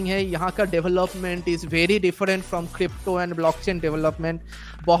interesting है. यहाँ का development is very different from crypto and blockchain development.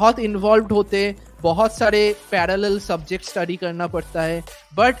 बहुत involved होते, बहुत सारे parallel subject study करना पड़ता है,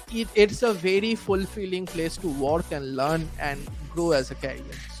 but it's a very fulfilling place to work and learn and grow as a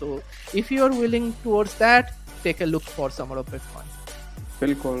career. So if you are willing towards that, take a look for Summer of Bitcoin.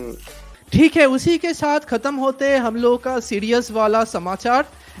 बिल्कुल ठीक है, उसी के साथ खत्म होते हैं हम लोग का सीरियस वाला समाचार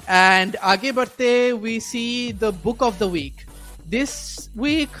एंड आगे बढ़ते we see the book of the week. This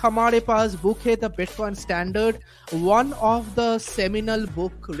week हमारे पास बुक है the Bitcoin standard, one of the seminal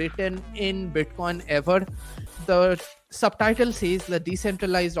book written in Bitcoin ever. The subtitle says the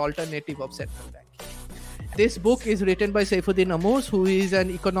decentralised alternative of central bank. This book is written by Saifuddin Ammous, who is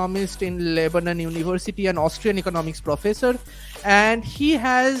an economist in Lebanon University and Austrian economics professor, and he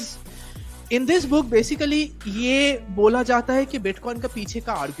has in this book basically ये बोला जाता है कि bitcoin का पीछे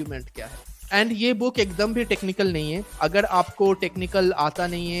का argument क्या है. एंड ये बुक एकदम भी टेक्निकल नहीं है. अगर आपको टेक्निकल आता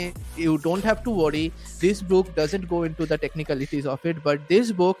नहीं है, you don't have to worry. This book doesn't go into the technicalities of it, but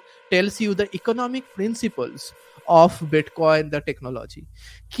this book tells you the economic principles of Bitcoin, the technology.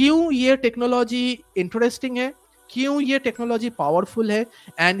 क्यों ये टेक्नोलॉजी इंटरेस्टिंग है, क्यों ये टेक्नोलॉजी पावरफुल है,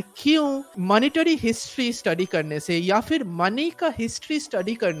 and क्यों monetary history study करने से या फिर मनी का हिस्ट्री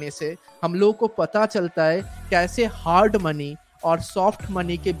स्टडी करने से हम लोग को पता चलता है कैसे हार्ड मनी और सॉफ्ट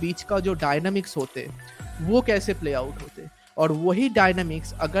मनी के बीच का जो डायनामिक्स होते वो कैसे प्ले आउट होते. और वही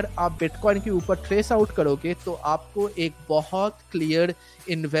डायनामिक्स अगर आप बिटकॉइन के ऊपर ट्रेस आउट करोगे तो आपको एक बहुत क्लियर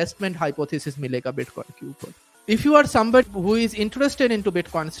इन्वेस्टमेंट हाइपोथेसिस मिलेगा बिटकॉइन के ऊपर. If you are somebody who is interested into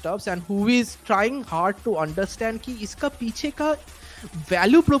Bitcoin stuffs and who is trying hard to understand कि इसका पीछे का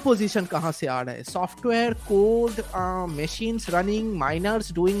वैल्यू प्रोपोजिशन कहाँ से आ रहा है, software, code, machines running,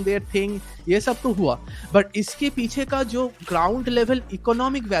 miners doing their thing, ये सब तो हुआ, बट इसके पीछे का जो ground level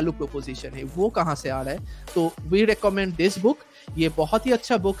economic value proposition है वो कहाँ से आ रहा है. तो वी रिकमेंड दिस बुक. ये बहुत ही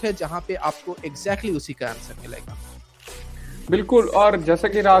अच्छा बुक है जहाँ पे आपको एग्जैक्टली उसी का आंसर मिलेगा. बिल्कुल. और जैसा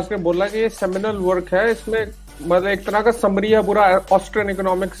कि राज ने बोला कि ये सेमिनल वर्क है, इसमें मतलब एक तरह का समरी है पूरा ऑस्ट्रियन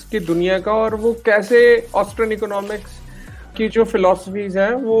इकोनॉमिक्स की दुनिया का, और वो कैसे ऑस्ट्रियन इकोनॉमिक्स की जो फिलॉसफीज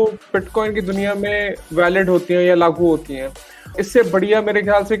हैं वो बिटकॉइन की दुनिया में वैलिड होती हैं या लागू होती हैं. इससे बढ़िया मेरे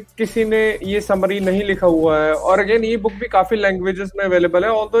ख्याल से किसी ने ये समरी नहीं लिखा हुआ है. और अगेन ये बुक भी काफी लैंग्वेजेस में अवेलेबल है,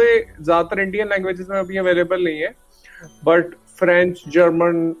 ऑल्दो ये ज्यादातर इंडियन लैंग्वेजेस में अभी अवेलेबल नहीं है, बट फ्रेंच,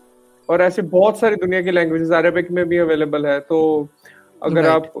 जर्मन और ऐसे बहुत सारी दुनिया की लैंग्वेजेस अरेबिक में भी अवेलेबल है. तो अगर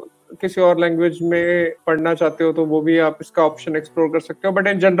आप किसी और लैंग्वेज में पढ़ना चाहते हो तो वो भी आप इसका ऑप्शन एक्सप्लोर कर सकते हो. बट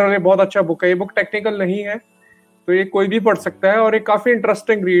इन जनरल ये बहुत अच्छा बुक है. ये बुक टेक्निकल नहीं है, तो ये कोई भी पढ़ सकता है और एक काफी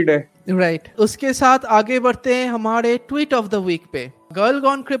इंटरेस्टिंग रीड है. राइट. उसके साथ आगे बढ़ते हैं हमारे ट्वीट ऑफ द वीक पे. गर्ल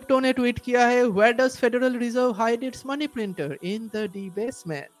गॉन क्रिप्टो ने ट्वीट किया है, where does federal reserve hide its money printer? In the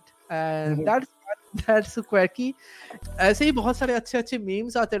debasement. And that's क्वैकी. ऐसे ही बहुत सारे अच्छे अच्छे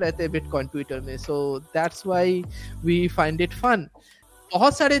मीम्स आते रहते हैं बिटकॉइन ट्विटर में, so that's why we find it fun.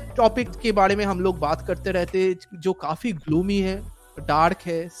 बहुत सारे टॉपिक के बारे में हम लोग बात करते रहते हैं जो काफी ग्लूमी है, डार्क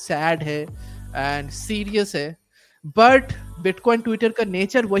है, सैड है एंड सीरियस है, बट बिटकॉइन ट्विटर का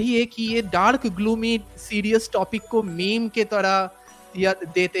नेचर वही है कि ये डार्क, ग्लूमी, सीरियस टॉपिक को मीम के तरह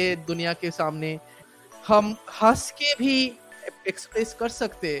देते दुनिया के सामने. हम हंस के भी एक्सप्रेस कर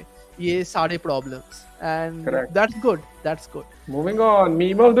सकते ये सारे problems, and that's good. Moving on,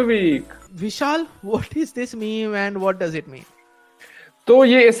 meme of the week. Vishal, what is this meme and what does it mean? तो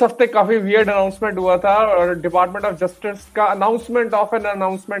ये इस हफ्ते काफी वियर्ड अनाउंसमेंट हुआ था, और डिपार्टमेंट ऑफ जस्टिस का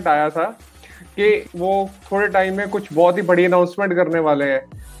अनाउंसमेंट आया था कि वो थोड़े टाइम में कुछ बहुत ही बड़ी अनाउंसमेंट करने वाले हैं,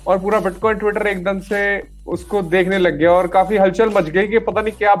 और पूरा बिटकॉइन ट्विटर एकदम से उसको देखने लग गया और काफी हलचल मच गई कि पता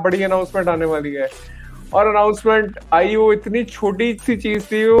नहीं क्या बड़ी अनाउंसमेंट आने वाली है. और अनाउंसमेंट आई, वो इतनी छोटी सी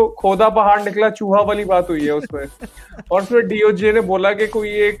चीज थी, वो खोदा पहाड़ निकला चूहा वाली बात हुई है उसमें. और उसमें डीओजे ने बोला कि कोई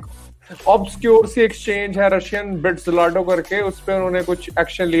एक ऑब्सक्योर सी एक्सचेंज है रशियन बिट्सलाटो करके, उस पर उन्होंने कुछ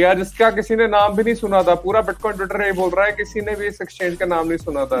एक्शन लिया जिसका किसी ने नाम भी नहीं सुना था. पूरा बिटकॉइन ट्विटर ये बोल रहा है किसी ने भी इस एक्सचेंज का नाम नहीं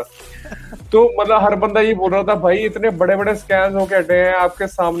सुना था. तो मतलब हर बंदा ये बोल रहा था भाई इतने बड़े बड़े स्कैम्स होके हटे हैं आपके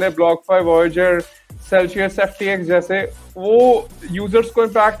सामने, BlockFi, Voyager, Celsius, FTX जैसे, वो यूजर्स को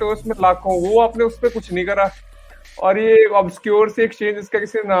इम्पैक्ट हो उसमें लाखों, वो आपने उस पर कुछ नहीं करा. और ये ऑब्सक्योर सी एक्सचेंज जिसका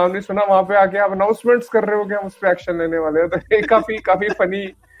किसी ने नाम नहीं सुना, वहां पे आके आप अनाउंसमेंट्स कर रहे हो कि हम उस पर एक्शन लेने वाले हैं. तो ये काफी फनी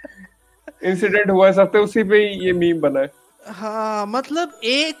इंसिडेंट हुआ है हफ्ते, उसी पे ही ये मीम बना है. हाँ, मतलब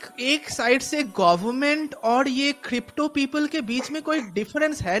एक साइड से गवर्नमेंट और ये क्रिप्टो पीपल के बीच में कोई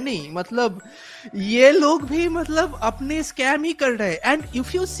डिफरेंस है नहीं. मतलब ये लोग भी मतलब अपने स्कैम ही कर रहे हैं. And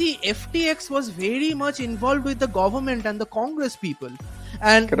if you see, FTX was very much involve with the government and the Congress people,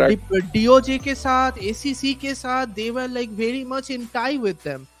 and DOJ के साथ, ACC के साथ, they were like very much in tie with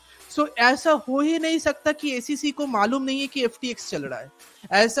them. सो ऐसा हो ही नहीं सकता कि एसीसी को मालूम नहीं है कि FTX चल रहा है,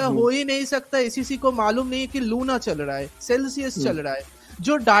 ऐसा हो ही नहीं सकता एसीसी को मालूम नहीं है कि लूना चल रहा है, सेल्सियस चल रहा है,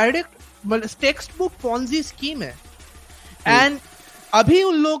 जो direct text book Ponzi scheme है। एंड अभी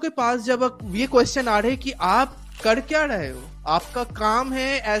उन लोगों के पास जब ये क्वेश्चन आ रहे कि आप कर क्या रहे हो, आपका काम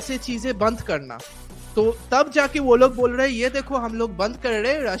है ऐसे चीजें बंद करना, तो तब जाके वो लोग बोल रहे हैं ये देखो हम लोग बंद कर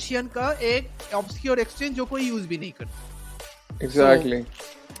रहे हैं रशियन का एक ऑब्सक्योर एक्सचेंज जो कोई यूज भी नहीं करता। Exactly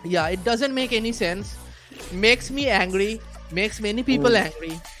Yeah, it doesn't make any sense. Makes me angry. Makes many people angry.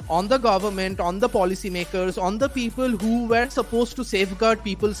 On the government, on the policymakers, on the people who were supposed to safeguard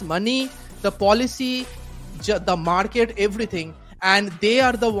people's money, the policy, the market, everything, and they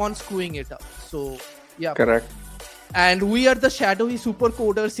are the ones screwing it up. So, yeah. Correct. And we are the shadowy super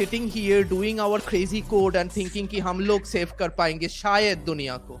coders sitting here doing our crazy code and thinking कि हम लोग save कर पाएंगे शायद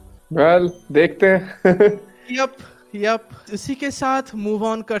दुनिया को। Well, देखते हैं। Yep. इसी के साथ मूव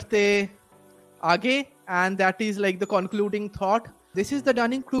ऑन करते आगे, and that is like the concluding thought. This is the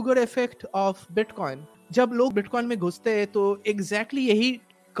Dunning Kruger effect of bitcoin. जब लोग बिटकॉइन में घुसते हैं तो एग्जैक्टली यही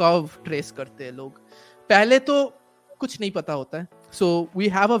कर्व ट्रेस करते हैं लोग। पहले तो कुछ नहीं पता होता है, so we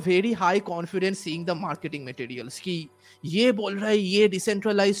have a very high confidence seeing the marketing materials कि ये बोल रहा है ये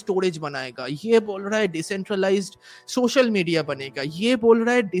डिसेंट्रलाइज्ड स्टोरेज बनाएगा, ये बोल रहा है डिसेंट्रलाइज्ड सोशल मीडिया बनेगा, ये बोल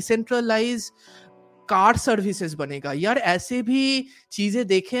रहा है डिसेंट्रलाइज्ड कार सर्विसेज बनेगा। यार ऐसे भी चीजें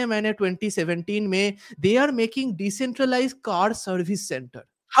देखे हैं मैंने 2017 में, they are making decentralised car service centre.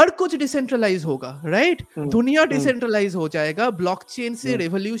 हर कुछ डिसेंट्रलाइज होगा, राइट? दुनिया डिसेंट्रलाइज हो जाएगा, ब्लॉकचेन से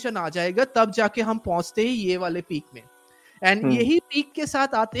रेवोल्यूशन आ जाएगा, तब जाके हम पहुंचते हैं ये वाले पीक में। एंड यही पीक के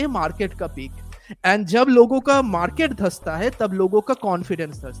साथ आते हैं मार्केट का पीक। एंड जब लोगों का मार्केट धंसता है तब लोगों का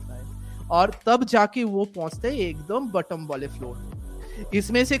कॉन्फिडेंस धंसता है, और तब जाके वो पहुंचते हैं एकदम बॉटम वाले फ्लोर में।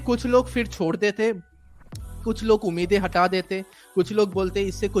 इसमें से कुछ लोग फिर छोड़ देते, कुछ लोग उम्मीदें हटा देते, कुछ लोग बोलते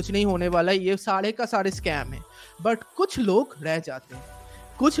इससे कुछ नहीं होने वाला, ये सारे का सारे स्कैम है। बट कुछ लोग रह जाते हैं,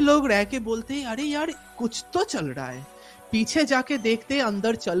 कुछ लोग रह के बोलते हैं अरे यार कुछ तो चल रहा है, पीछे जाके देखते हैं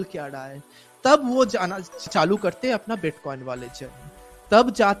अंदर चल क्या रहा है। तब वो जाना चालू करते हैं अपना बिटकॉइन वाले जर्नी,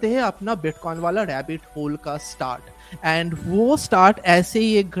 तब जाते हैं अपना बिटकॉइन वाला रैबिट होल का स्टार्ट। एंड वो स्टार्ट ऐसे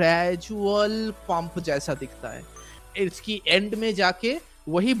ही एक ग्रेजुअल पंप जैसा दिखता है। इसकी एंड में जाके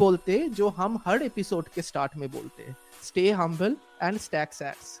वही बोलते जो हम हर एपिसोड के स्टार्ट में बोलते हैं, stay humble and stack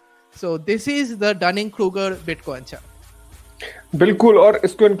SATS. So this is the Dunning-Kruger bitcoin chart. बिल्कुल, और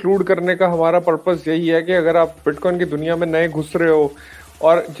इसको इंक्लूड करने का हमारा पर्पस यही है कि अगर आप बिटकॉइन की दुनिया में नए घुस रहे हो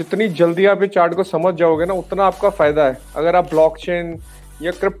और जितनी जल्दी आप ये चार्ट को समझ जाओगे ना, उतना आपका फायदा है। अगर आप ब्लॉकचेन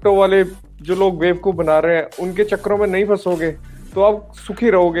या क्रिप्टो वाले जो लोग वेव को बना रहे हैं उनके चक्करों में नहीं फंसोगे तो आप सुखी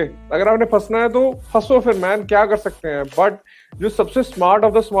रहोगे। अगर आपने फंसना है तो फंसो फिर, मैन क्या कर सकते हैं। बट जो सबसे स्मार्ट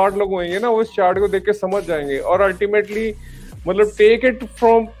ऑफ द स्मार्ट लोग होंगे ना, वो इस चार्ट को देख के समझ जाएंगे और अल्टीमेटली मतलब टेक इट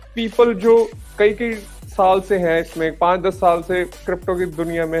फ्रॉम पीपल जो कई साल से हैं इसमें, 5-10 साल से क्रिप्टो की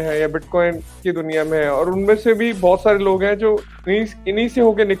दुनिया में है या बिटकॉइन की दुनिया में है, और उनमें से भी बहुत सारे लोग हैं जो इन्हीं से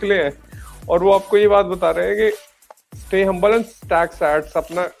होके निकले हैं, और वो आपको ये बात बता रहे हैं कि stay humble and stack SATS.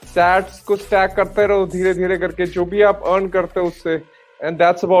 अपना सैट्स को स्टैक करते रहो धीरे धीरे करके, जो भी आप अर्न करते हो उससे, एंड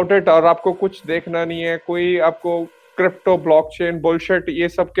दैट्स अबाउट इट। और आपको कुछ देखना नहीं है, कोई आपको क्रिप्टो ब्लॉकचेन बुलशिट ये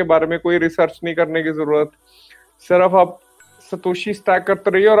सब के बारे में कोई रिसर्च नहीं करने की जरूरत। सिर्फ आप सतोशी स्टैक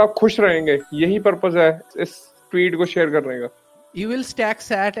करते रहिए और आप खुश रहेंगे। यही पर्पस है इस ट्वीट को शेयर करने का। You will stack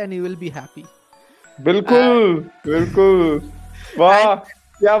sat and you will be happy. बिल्कुल बिल्कुल, वाह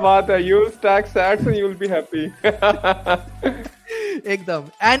क्या बात है। You will stack sats and you will be happy. एकदम।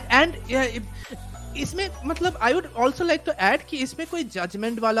 एंड इसमें मतलब I would also like to add कि इसमें कोई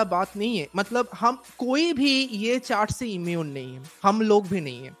जजमेंट वाला बात नहीं है। मतलब हम कोई भी ये चार्ट से इम्यून नहीं है, हम लोग भी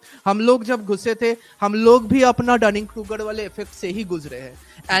नहीं है। हम लोग जब घुसे थे हम लोग भी अपना डनिंग-क्रूगर वाले इफेक्ट से ही गुजरे हैं।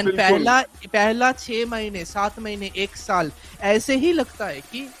 एंड पहला 6 महीने 7 महीने 1 साल ऐसे ही लगता है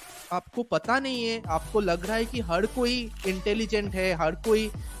कि आपको पता नहीं है, आपको लग रहा है कि हर कोई इंटेलिजेंट है, हर कोई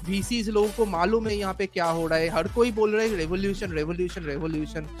VCs लोगों को मालूम है यहाँ पे क्या हो रहा है, हर कोई बोल रहा है रेवोल्यूशन रेवोल्यूशन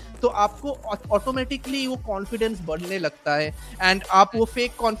रेवोल्यूशन। तो आपको ऑटोमेटिकली वो कॉन्फिडेंस बढ़ने लगता है, एंड आप वो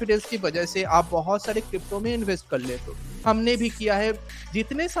फेक कॉन्फिडेंस की वजह से आप बहुत सारे क्रिप्टो में इन्वेस्ट कर लेते हो। हमने भी किया है।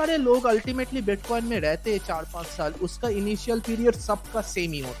 जितने सारे लोग अल्टीमेटली बिटकॉइन में रहते हैं 4-5 साल, उसका इनिशियल पीरियड सबका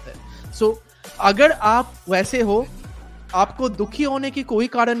सेम ही होता है। सो अगर आप वैसे हो, आपको दुखी होने की कोई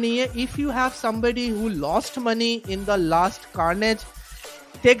कारण नहीं है। If you have somebody who lost money in the last carnage,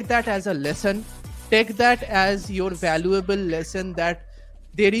 take that as a lesson, take that as your valuable lesson that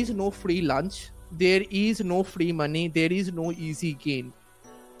there is no free lunch, there is no free money, there is no easy gain.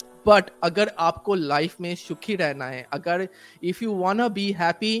 But अगर आपको life में सुखी रहना है, अगर if you वांना be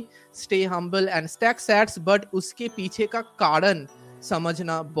happy, stay humble and stack SATS, but उसके पीछे का कारण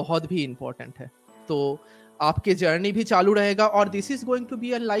समझना बहुत भी इम्पोर्टेंट है। तो आपके जर्नी भी चालू रहेगा और this is going to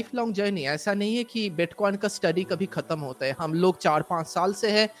be a life long journey. ऐसा नहीं है कि बिटकॉइन का स्टडी कभी खत्म होता है। हम लोग 4-5 साल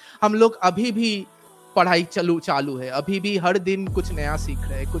से है, हम लोग अभी भी पढ़ाई चालू है, अभी भी हर दिन कुछ नया सीख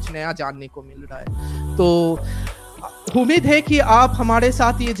रहे हैं, कुछ नया जानने को मिल रहा है। तो उम्मीद है कि आप हमारे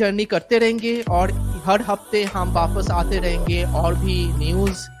साथ ये जर्नी करते रहेंगे और हर हफ्ते हम वापस आते रहेंगे और भी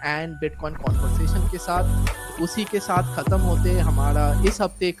न्यूज़ एंड बिटकॉइन कॉन्वर्सेशन के साथ। उसी के साथ खत्म होते हमारा इस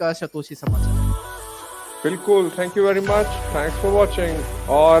हफ्ते का सतोशी समाचार। बिल्कुल, thank you very much, thanks for watching.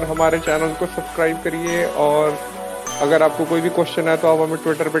 और हमारे चैनल को सब्सक्राइब करिए और अगर आपको कोई भी क्वेश्चन है तो आप हमें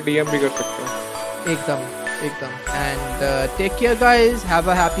ट्विटर पे डीएम भी कर सकते हैं। एकदम and take care guys,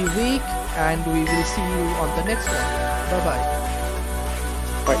 have a happy week and we will see you on the next one. Bye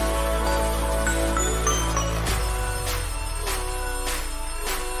bye.